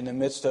throne in the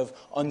midst of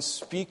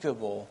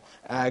unspeakable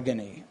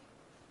agony.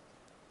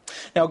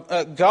 Now,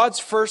 God's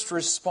first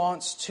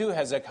response to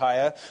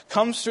Hezekiah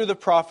comes through the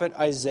prophet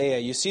Isaiah.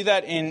 You see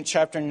that in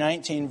chapter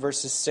 19,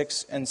 verses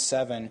 6 and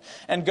 7.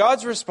 And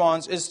God's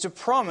response is to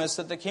promise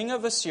that the king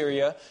of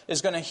Assyria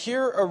is going to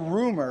hear a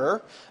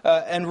rumor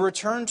and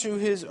return to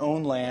his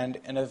own land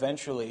and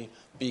eventually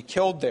be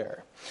killed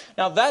there.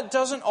 Now, that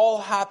doesn't all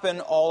happen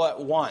all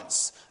at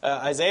once.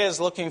 Isaiah is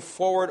looking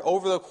forward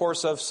over the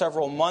course of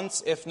several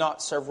months, if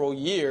not several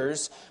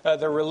years.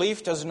 The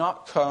relief does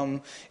not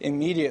come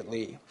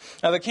immediately.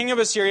 Now, the king of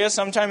Assyria,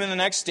 sometime in the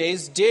next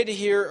days, did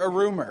hear a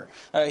rumor.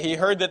 He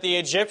heard that the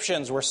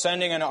Egyptians were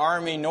sending an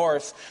army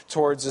north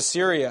towards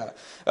Assyria.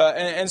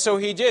 And so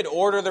he did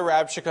order the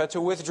Rabshakeh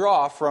to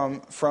withdraw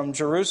from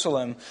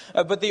Jerusalem.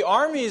 But the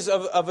armies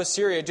of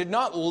Assyria did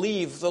not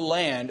leave the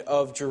land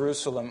of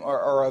Jerusalem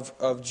or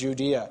of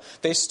Judea.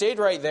 They stayed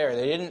right there.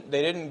 They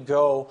didn't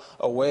go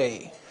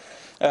away.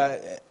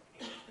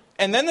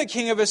 And then the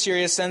king of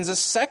Assyria sends a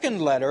second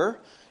letter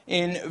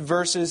in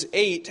verses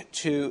 8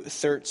 to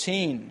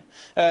 13.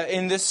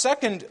 In this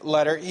second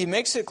letter, he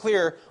makes it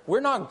clear, we're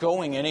not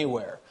going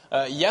anywhere.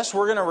 Yes,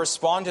 we're going to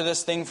respond to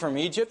this thing from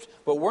Egypt,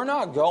 but we're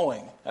not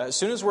going. As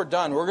soon as we're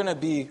done, we're going to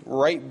be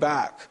right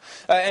back.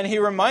 And he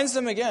reminds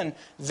them again,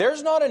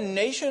 there's not a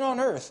nation on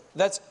earth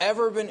that's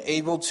ever been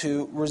able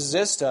to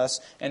resist us,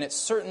 and it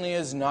certainly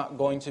is not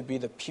going to be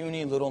the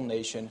puny little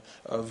nation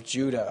of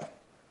Judah.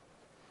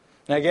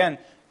 And again,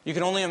 you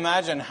can only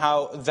imagine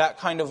how that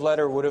kind of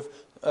letter would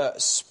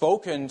have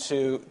spoken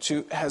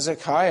to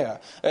Hezekiah.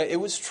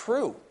 It was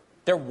true.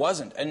 There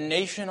wasn't a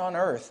nation on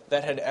earth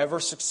that had ever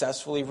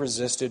successfully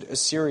resisted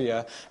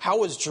Assyria. How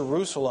was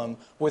Jerusalem,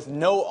 with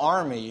no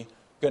army,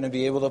 going to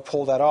be able to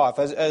pull that off?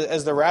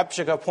 As the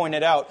Rabshakeh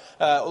pointed out,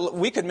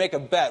 we could make a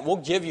bet. We'll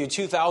give you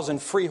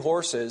 2,000 free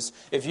horses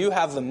if you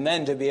have the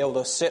men to be able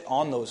to sit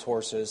on those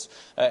horses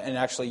and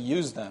actually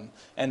use them.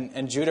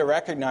 And Judah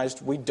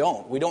recognized we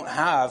don't. We don't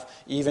have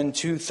even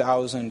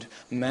 2,000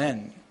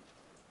 men.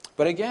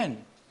 But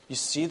again, you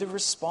see the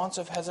response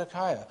of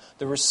Hezekiah,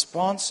 the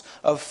response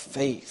of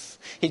faith.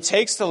 He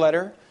takes the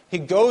letter, he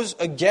goes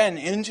again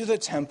into the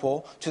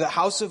temple, to the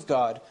house of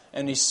God,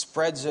 and he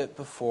spreads it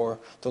before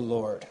the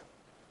Lord.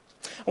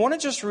 I want to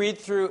just read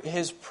through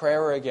his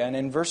prayer again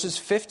in verses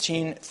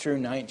 15 through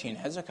 19,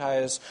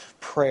 Hezekiah's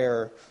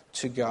prayer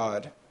to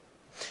God.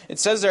 It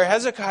says there,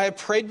 Hezekiah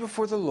prayed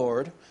before the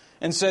Lord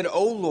and said,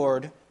 O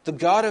Lord, the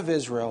God of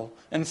Israel,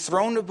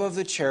 enthroned above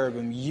the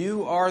cherubim,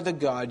 you are the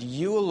God,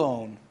 you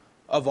alone,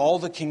 of all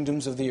the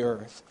kingdoms of the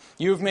earth.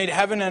 You have made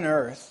heaven and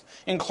earth.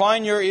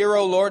 Incline your ear,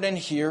 O Lord, and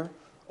hear.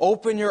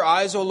 Open your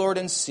eyes, O Lord,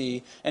 and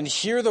see, and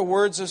hear the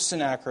words of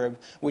Sennacherib,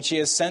 which he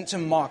has sent to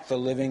mock the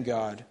living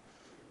God.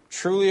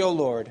 Truly, O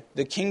Lord,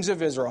 the kings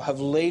of Israel have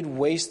laid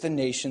waste the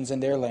nations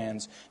and their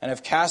lands, and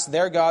have cast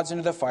their gods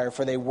into the fire,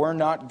 for they were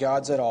not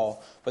gods at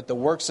all, but the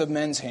works of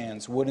men's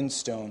hands, wood and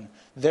stone.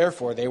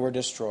 Therefore they were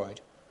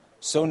destroyed.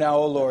 So now,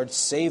 O Lord,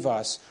 save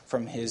us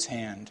from his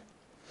hand.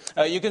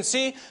 You can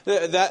see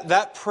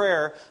that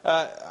prayer,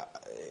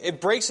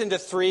 it breaks into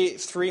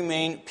three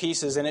main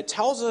pieces, and it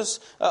tells us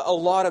a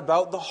lot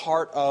about the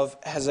heart of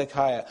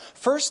Hezekiah.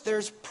 First,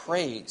 there's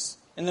praise.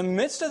 In the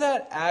midst of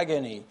that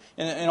agony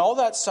and all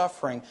that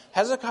suffering,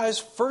 Hezekiah's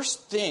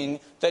first thing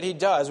that he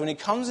does when he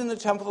comes in the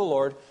temple of the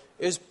Lord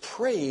is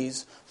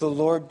praise the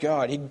Lord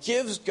God. He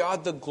gives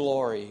God the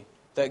glory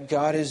that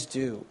God is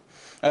due.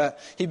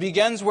 He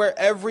begins where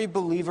every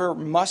believer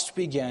must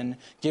begin,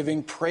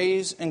 giving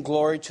praise and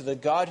glory to the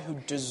God who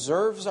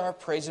deserves our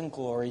praise and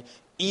glory,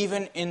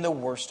 even in the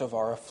worst of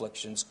our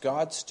afflictions.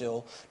 God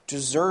still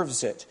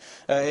deserves it.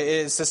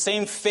 It's the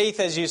same faith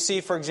as you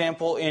see, for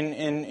example,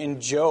 in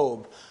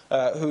Job,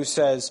 who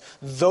says,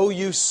 though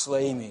you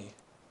slay me,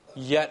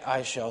 yet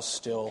I shall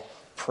still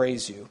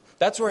praise you.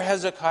 That's where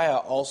Hezekiah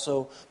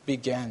also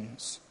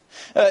begins.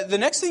 The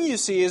next thing you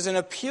see is an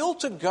appeal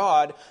to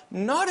God,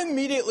 not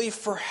immediately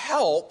for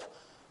help,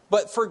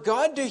 but for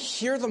God to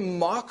hear the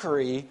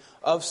mockery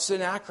of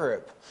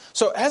Sennacherib.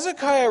 So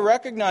Hezekiah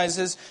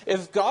recognizes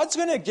if God's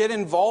going to get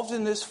involved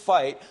in this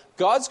fight,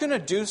 God's going to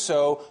do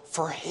so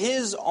for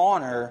his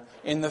honor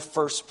in the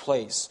first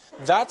place.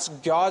 That's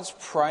God's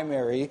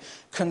primary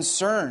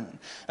concern.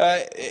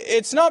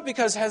 It's not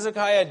because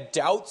Hezekiah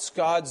doubts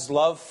God's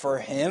love for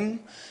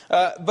him,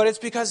 but it's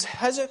because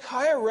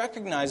Hezekiah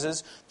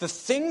recognizes the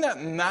thing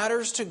that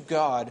matters to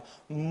God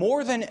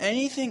more than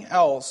anything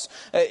else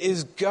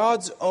is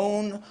God's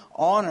own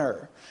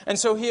honor. And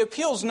so he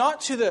appeals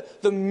not to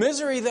the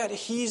misery that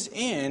he's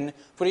in,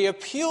 but he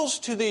appeals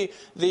to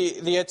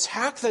the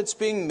attack that's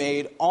being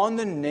made on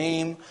the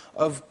name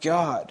of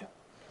God.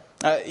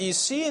 You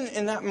see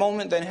in that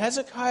moment that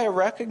Hezekiah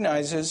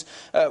recognizes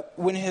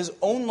when his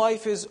own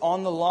life is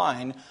on the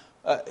line,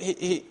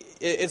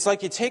 it's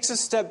like he takes a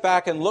step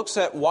back and looks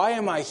at, why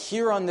am I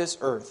here on this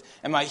earth?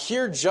 Am I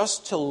here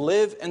just to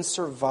live and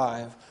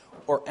survive?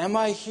 Or am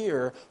I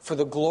here for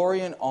the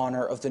glory and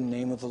honor of the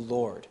name of the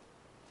Lord?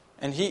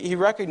 And he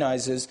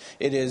recognizes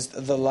it is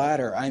the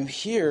latter. I'm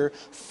here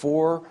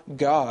for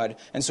God.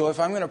 And so if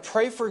I'm going to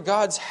pray for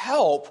God's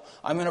help,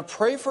 I'm going to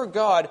pray for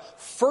God,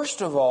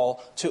 first of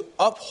all, to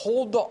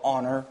uphold the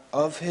honor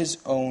of his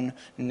own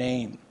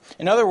name.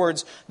 In other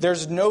words,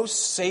 there's no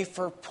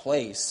safer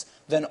place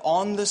than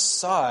on the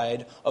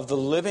side of the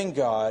living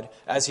God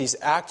as he's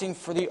acting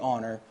for the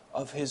honor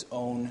of his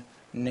own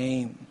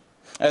name.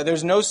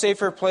 There's no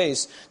safer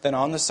place than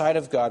on the side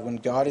of God when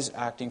God is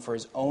acting for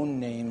his own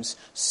name's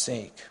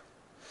sake.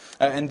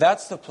 And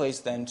that's the place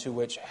then to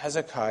which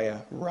Hezekiah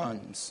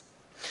runs.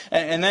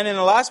 And then in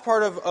the last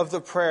part of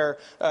the prayer,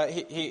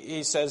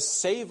 he says,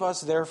 "Save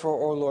us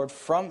therefore, O Lord,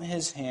 from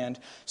his hand,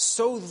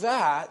 so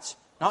that,"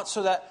 not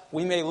so that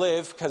we may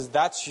live, because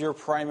that's your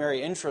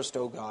primary interest,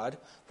 O God,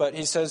 but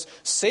he says,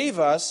 "Save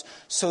us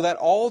so that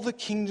all the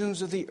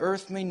kingdoms of the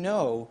earth may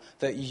know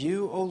that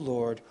you, O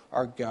Lord,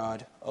 are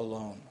God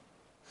alone."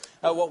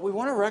 What we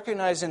want to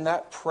recognize in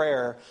that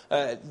prayer,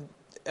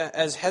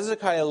 as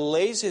Hezekiah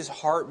lays his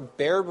heart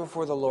bare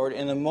before the Lord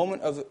in the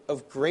moment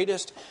of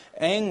greatest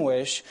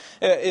anguish,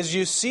 is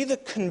you see the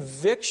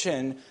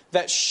conviction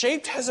that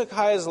shaped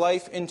Hezekiah's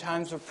life in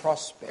times of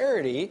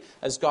prosperity,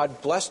 as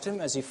God blessed him,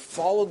 as he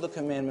followed the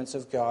commandments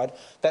of God.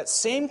 That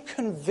same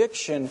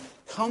conviction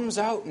comes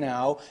out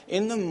now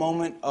in the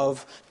moment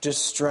of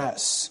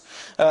distress.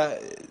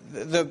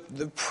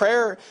 The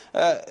prayer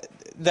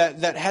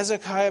that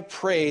Hezekiah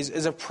prays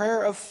is a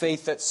prayer of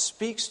faith that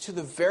speaks to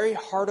the very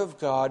heart of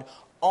God,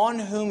 on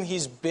whom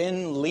he's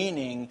been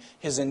leaning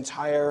his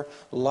entire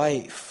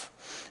life.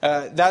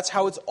 That's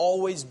how it's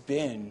always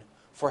been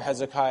for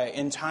Hezekiah,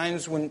 in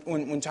times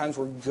when times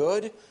were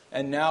good,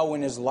 and now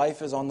when his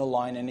life is on the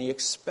line and he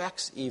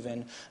expects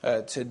even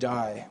to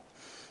die.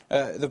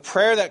 The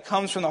prayer that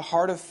comes from the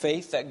heart of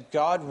faith that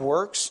God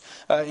works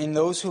in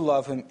those who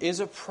love him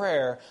is a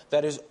prayer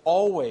that is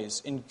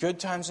always, in good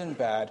times and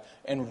bad,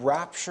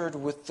 enraptured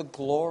with the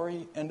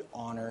glory and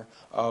honor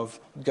of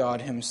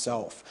God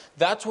himself.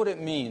 That's what it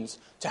means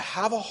to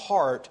have a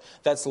heart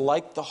that's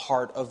like the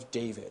heart of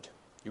David.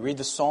 You read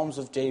the Psalms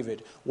of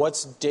David.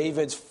 What's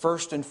David's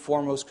first and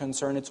foremost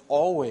concern? It's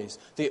always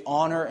the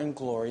honor and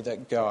glory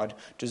that God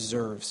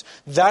deserves.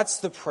 That's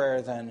the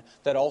prayer then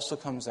that also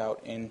comes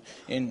out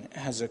in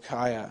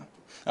Hezekiah.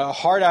 A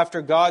heart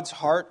after God's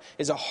heart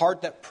is a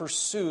heart that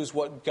pursues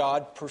what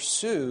God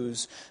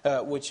pursues,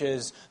 which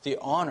is the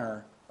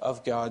honor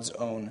of God's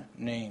own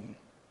name.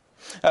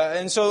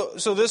 And so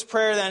this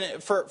prayer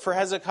then for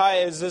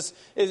Hezekiah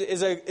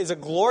is a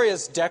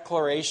glorious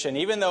declaration.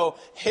 Even though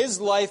his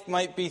life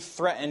might be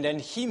threatened and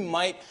he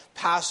might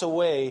pass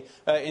away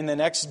in the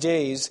next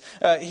days,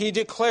 he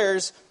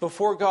declares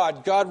before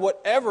God, "God,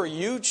 whatever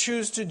you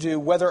choose to do,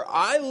 whether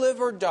I live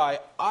or die,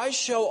 I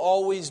shall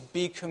always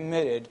be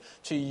committed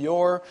to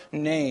your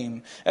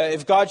name.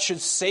 If God should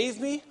save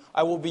me,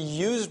 I will be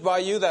used by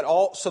you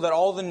so that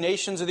all the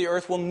nations of the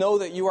earth will know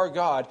that you are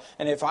God.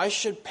 And if I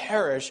should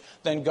perish,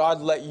 then God,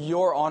 let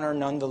your honor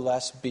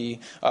nonetheless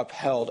be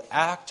upheld.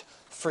 Act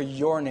for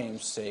your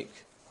name's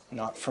sake,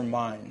 not for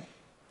mine."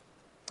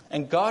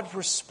 And God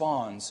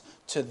responds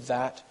to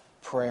that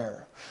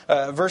prayer.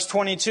 Verse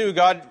 22,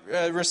 God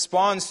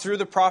responds through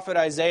the prophet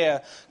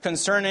Isaiah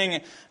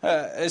concerning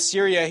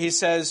Assyria. He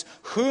says,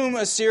 "Whom,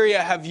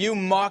 Assyria, have you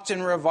mocked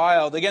and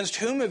reviled? Against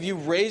whom have you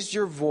raised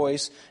your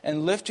voice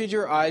and lifted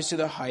your eyes to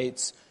the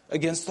heights?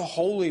 Against the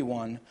Holy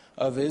One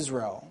of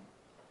Israel."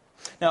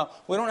 Now,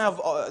 we don't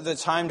have the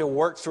time to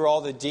work through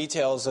all the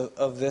details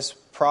of this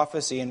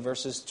prophecy in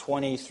verses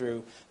 20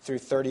 through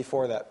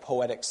 34, that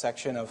poetic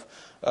section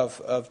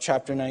of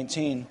chapter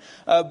 19.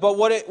 But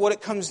what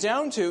it comes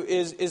down to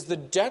is the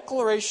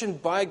declaration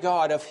by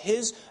God of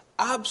his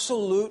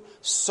absolute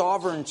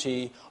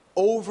sovereignty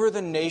over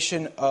the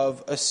nation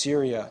of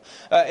Assyria.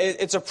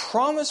 It's a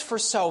promise for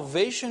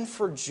salvation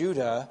for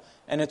Judah,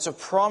 and it's a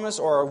promise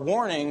or a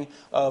warning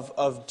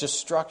of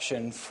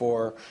destruction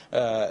for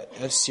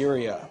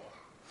Assyria.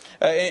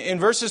 In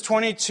verses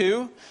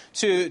 22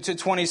 to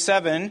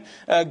 27,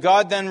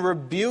 God then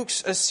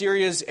rebukes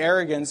Assyria's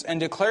arrogance and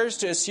declares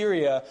to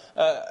Assyria,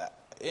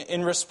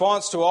 in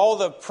response to all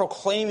the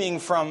proclaiming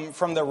from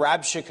the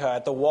Rabshakeh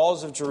at the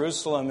walls of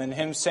Jerusalem, and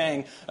him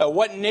saying,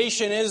 "What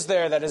nation is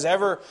there that has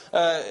ever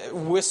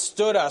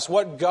withstood us?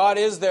 What God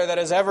is there that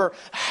has ever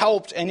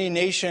helped any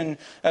nation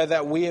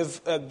that we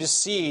have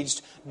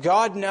besieged?"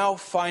 God now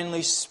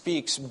finally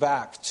speaks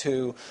back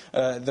to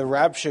the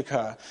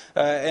Rabshakeh,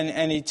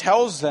 and he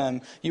tells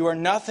them, "You are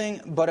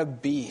nothing but a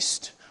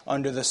beast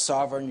under the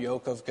sovereign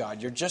yoke of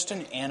God." You're just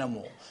an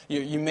animal.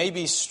 You may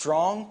be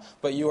strong,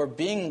 but you are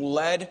being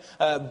led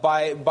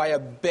by a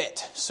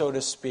bit, so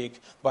to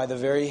speak, by the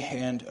very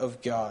hand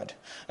of God.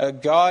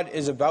 God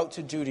is about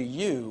to do to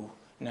you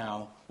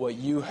now what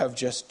you have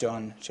just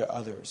done to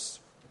others.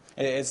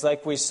 It's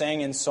like we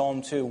sang in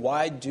Psalm 2,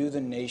 "Why do the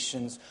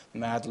nations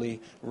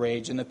madly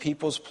rage and the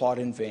peoples plot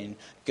in vain?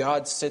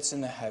 God sits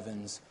in the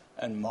heavens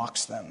and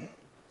mocks them."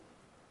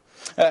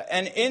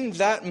 And in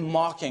that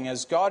mocking,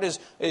 as God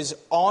is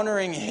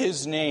honoring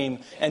his name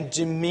and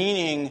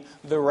demeaning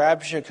the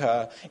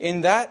Rabshakeh,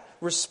 in that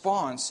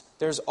response,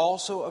 there's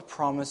also a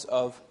promise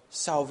of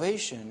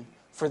salvation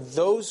for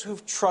those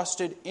who've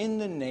trusted in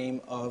the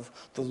name of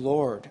the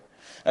Lord.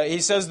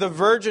 He says, the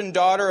virgin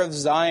daughter of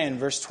Zion,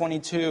 verse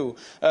 22.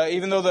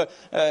 Even though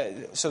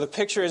the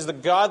picture is the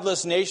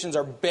godless nations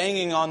are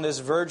banging on this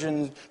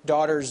virgin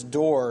daughter's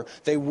door,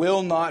 they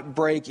will not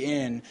break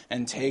in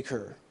and take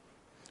her.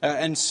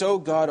 And so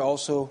God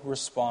also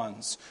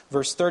responds.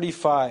 Verse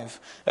 35,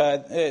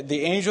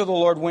 the angel of the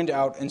Lord went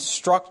out and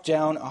struck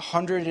down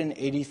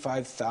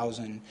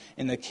 185,000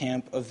 in the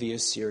camp of the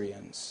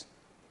Assyrians.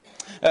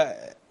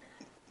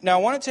 Now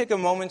I want to take a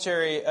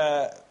momentary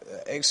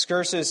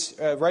excursus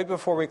right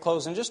before we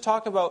close and just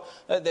talk about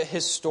the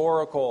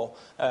historical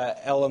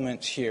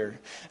element here.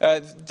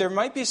 There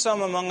might be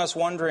some among us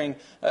wondering,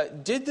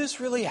 did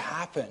this really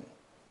happen?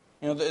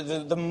 You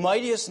know, the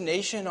mightiest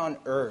nation on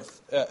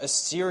earth,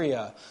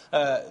 Assyria,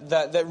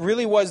 that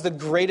really was the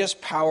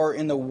greatest power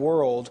in the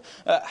world.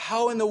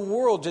 How in the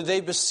world did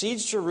they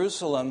besiege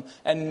Jerusalem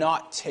and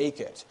not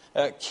take it?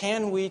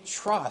 Can we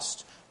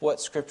trust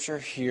what Scripture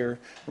here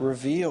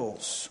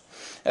reveals?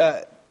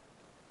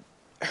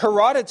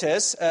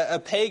 Herodotus, a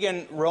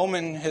pagan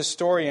Roman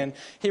historian,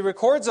 he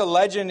records a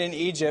legend in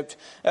Egypt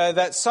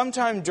that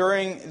sometime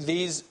during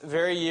these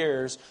very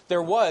years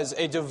there was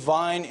a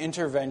divine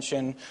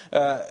intervention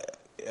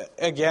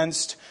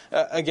against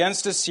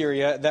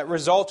Assyria that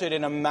resulted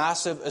in a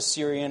massive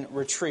Assyrian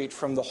retreat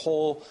from the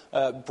whole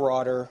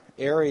broader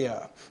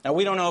area. Now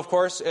we don't know, of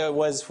course,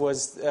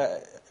 was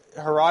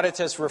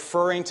Herodotus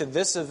referring to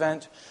this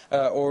event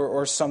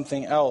or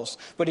something else.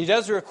 But he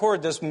does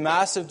record this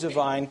massive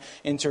divine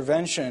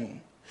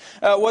intervention.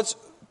 What's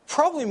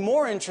probably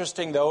more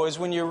interesting, though, is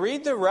when you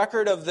read the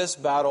record of this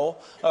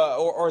battle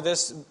or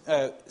this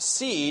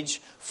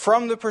siege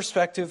from the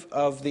perspective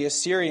of the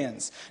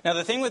Assyrians. Now,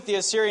 the thing with the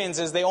Assyrians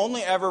is they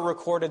only ever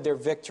recorded their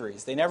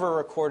victories. They never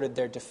recorded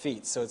their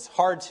defeats. So it's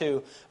hard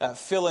to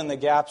fill in the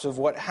gaps of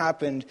what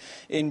happened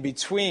in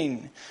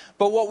between.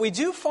 But what we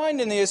do find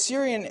in the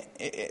Assyrian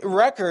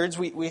records,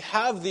 we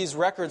have these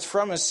records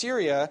from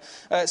Assyria.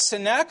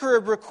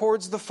 Sennacherib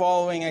records the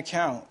following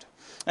account.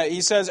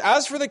 He says,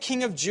 as for the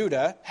king of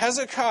Judah,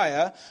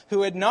 Hezekiah,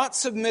 who had not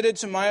submitted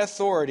to my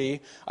authority,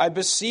 I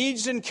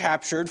besieged and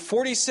captured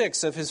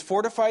 46 of his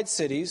fortified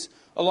cities,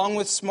 along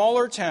with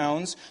smaller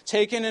towns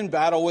taken in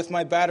battle with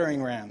my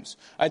battering rams.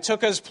 I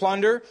took as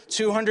plunder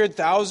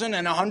 200,000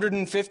 and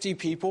 150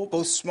 people,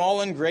 both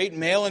small and great,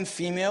 male and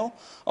female,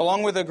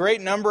 along with a great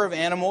number of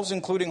animals,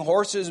 including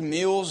horses,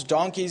 mules,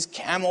 donkeys,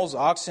 camels,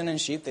 oxen, and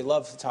sheep. They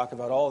love to talk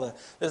about all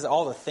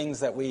the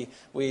things that we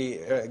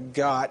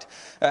got.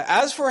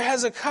 As for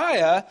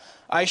Hezekiah,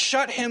 I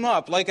shut him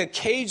up like a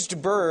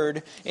caged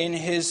bird in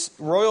his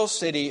royal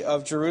city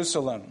of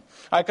Jerusalem.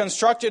 I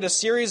constructed a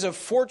series of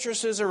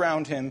fortresses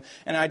around him,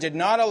 and I did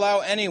not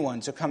allow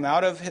anyone to come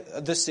out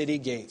of the city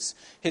gates.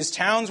 His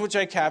towns, which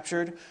I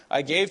captured,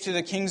 I gave to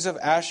the kings of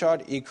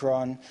Ashdod,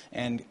 Ekron,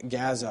 and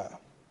Gaza.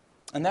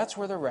 And that's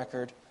where the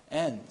record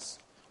ends.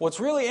 What's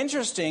really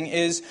interesting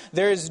is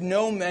there is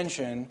no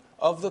mention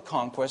of the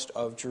conquest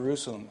of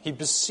Jerusalem. He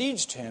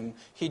besieged him.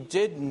 He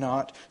did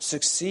not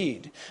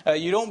succeed.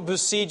 You don't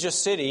besiege a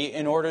city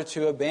in order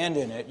to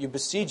abandon it. You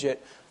besiege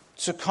it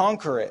to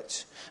conquer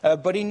it.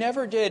 But he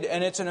never did.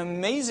 And it's an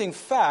amazing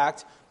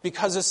fact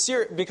because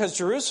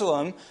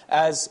Jerusalem,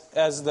 as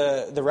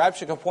the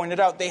Rabshakeh pointed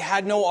out, they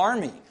had no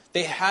army.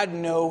 They had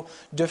no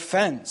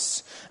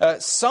defense.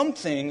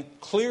 Something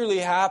clearly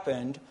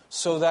happened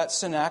so that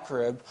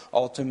Sennacherib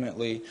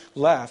ultimately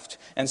left.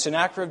 And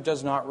Sennacherib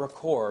does not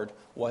record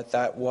what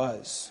that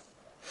was.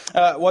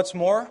 What's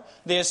more,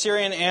 the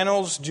Assyrian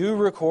annals do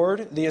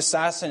record the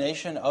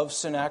assassination of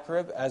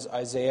Sennacherib, as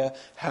Isaiah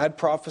had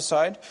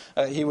prophesied.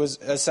 He was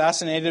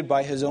assassinated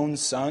by his own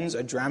sons,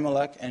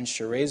 Adramelech and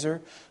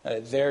Sharezer.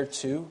 There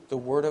too, the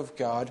word of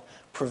God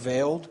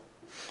prevailed.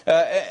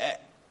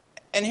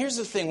 And here's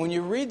the thing, when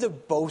you read the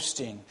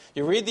boasting,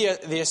 you read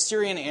the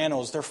Assyrian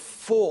annals, they're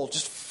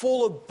just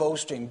full of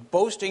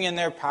boasting in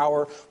their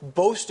power,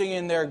 boasting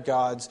in their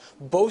gods,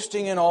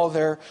 boasting in all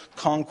their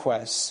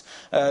conquests,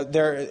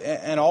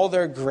 and all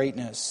their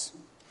greatness.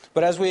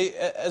 But as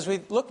we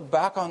look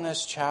back on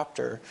this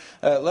chapter,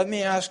 let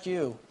me ask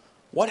you,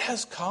 what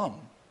has come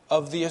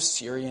of the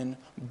Assyrian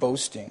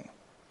boasting?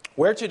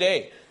 Where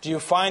today do you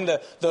find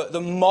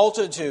the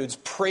multitudes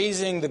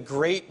praising the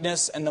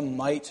greatness and the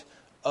might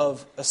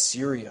of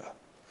Assyria?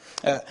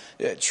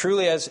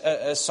 Truly, as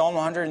Psalm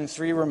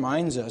 103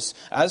 reminds us,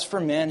 as for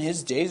man,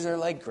 his days are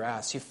like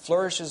grass. He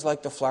flourishes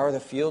like the flower of the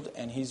field,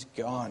 and he's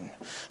gone.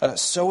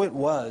 So it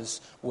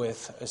was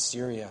with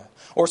Assyria.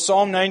 Or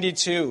Psalm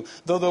 92,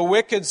 though the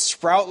wicked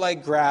sprout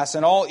like grass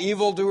and all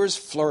evildoers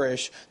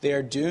flourish, they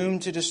are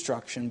doomed to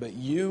destruction. But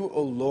you,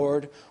 O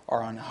Lord,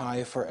 are on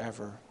high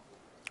forever.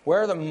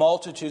 Where are the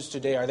multitudes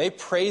today? Are they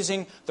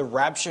praising the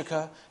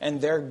Rabshakeh and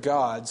their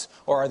gods,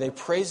 or are they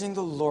praising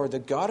the Lord, the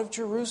God of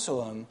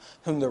Jerusalem,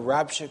 whom the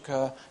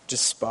Rabshakeh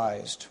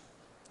despised?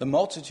 The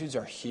multitudes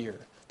are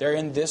here. They're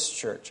in this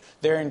church.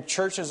 They're in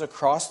churches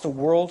across the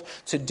world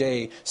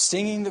today,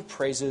 singing the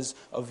praises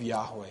of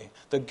Yahweh,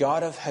 the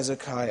God of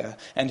Hezekiah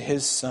and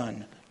his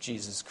son,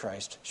 Jesus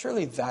Christ.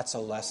 Surely that's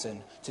a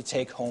lesson to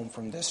take home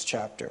from this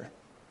chapter.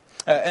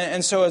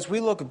 And so as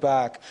we look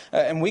back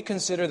and we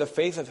consider the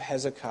faith of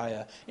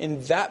Hezekiah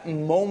in that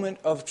moment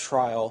of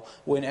trial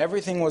when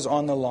everything was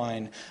on the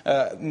line,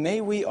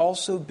 may we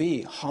also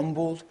be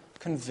humbled,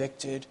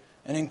 convicted,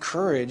 and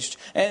encouraged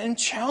and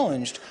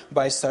challenged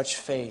by such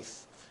faith.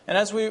 And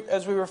as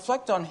we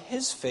reflect on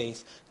his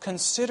faith,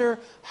 consider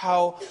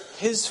how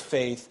his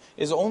faith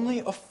is only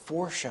a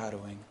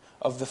foreshadowing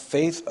of the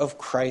faith of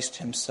Christ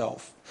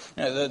himself.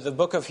 The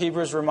book of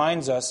Hebrews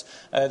reminds us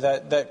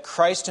that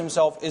Christ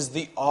himself is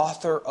the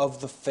author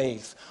of the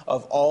faith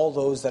of all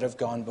those that have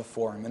gone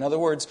before him. In other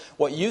words,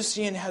 what you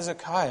see in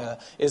Hezekiah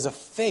is a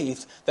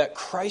faith that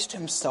Christ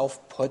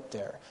himself put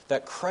there,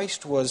 that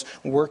Christ was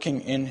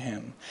working in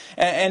him.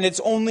 And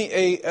it's only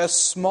a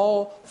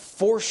small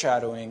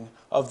foreshadowing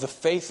of the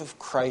faith of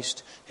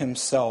Christ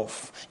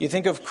himself. You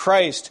think of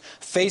Christ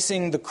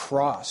facing the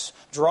cross,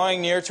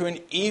 drawing near to an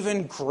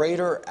even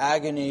greater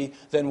agony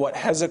than what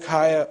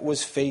Hezekiah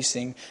was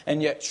facing,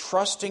 and yet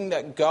trusting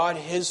that God,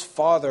 his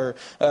Father,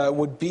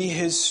 would be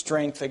his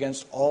strength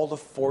against all the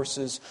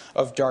forces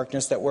of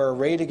darkness that were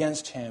arrayed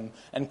against him,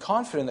 and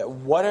confident that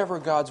whatever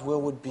God's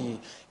will would be,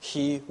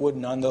 he would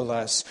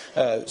nonetheless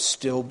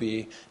still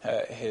be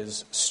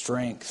his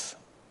strength.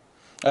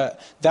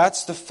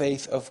 That's the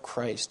faith of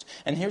Christ.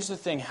 And here's the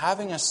thing,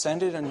 having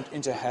ascended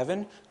into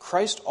heaven,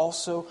 Christ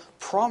also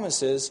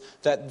promises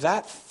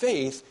that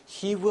faith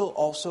he will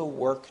also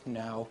work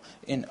now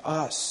in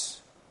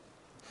us.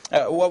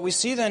 What we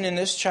see then in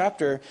this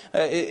chapter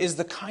is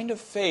the kind of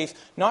faith,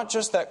 not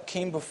just that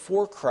came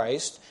before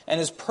Christ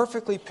and is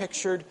perfectly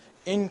pictured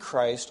in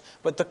Christ,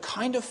 but the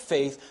kind of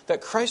faith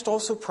that Christ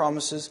also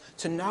promises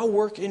to now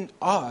work in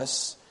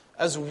us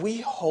as we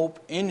hope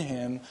in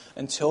him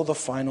until the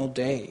final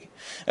day.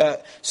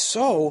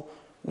 So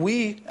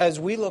we, as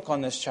we look on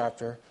this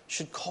chapter,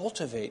 should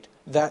cultivate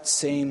that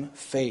same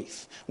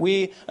faith.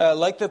 We,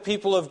 like the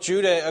people of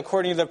Judah,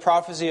 according to the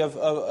prophecy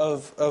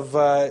of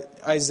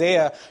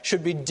Isaiah,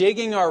 should be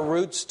digging our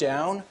roots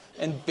down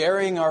and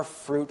burying our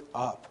fruit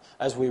up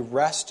as we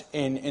rest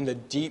in the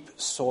deep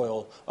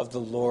soil of the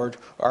Lord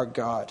our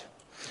God.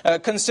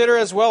 Consider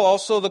as well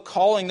also the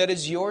calling that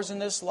is yours in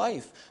this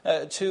life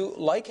to,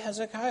 like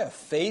Hezekiah,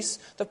 face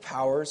the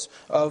powers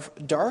of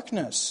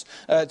darkness,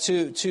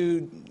 to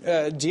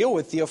deal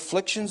with the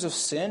afflictions of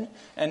sin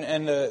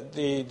and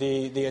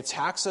the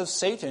attacks of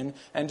Satan,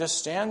 and to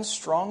stand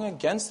strong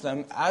against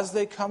them as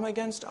they come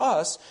against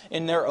us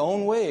in their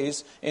own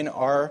ways in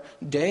our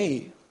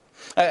day.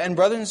 And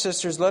brothers and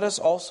sisters, let us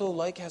also,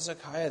 like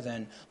Hezekiah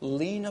then,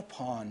 lean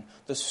upon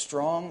the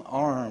strong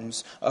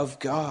arms of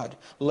God,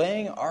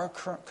 laying our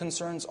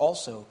concerns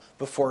also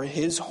before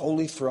his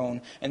holy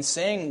throne, and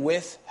saying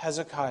with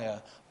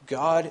Hezekiah,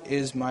 God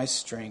is my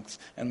strength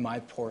and my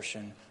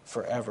portion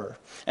forever.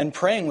 And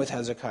praying with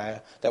Hezekiah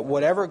that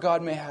whatever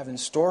God may have in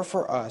store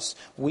for us,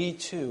 we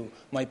too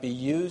might be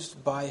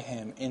used by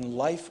him in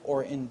life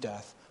or in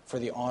death for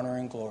the honor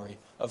and glory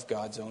of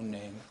God's own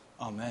name.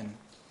 Amen.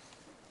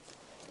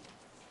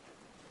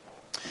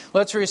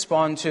 Let's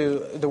respond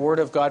to the Word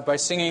of God by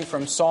singing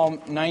from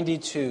Psalm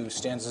 92,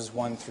 stanzas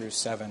 1 through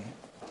 7.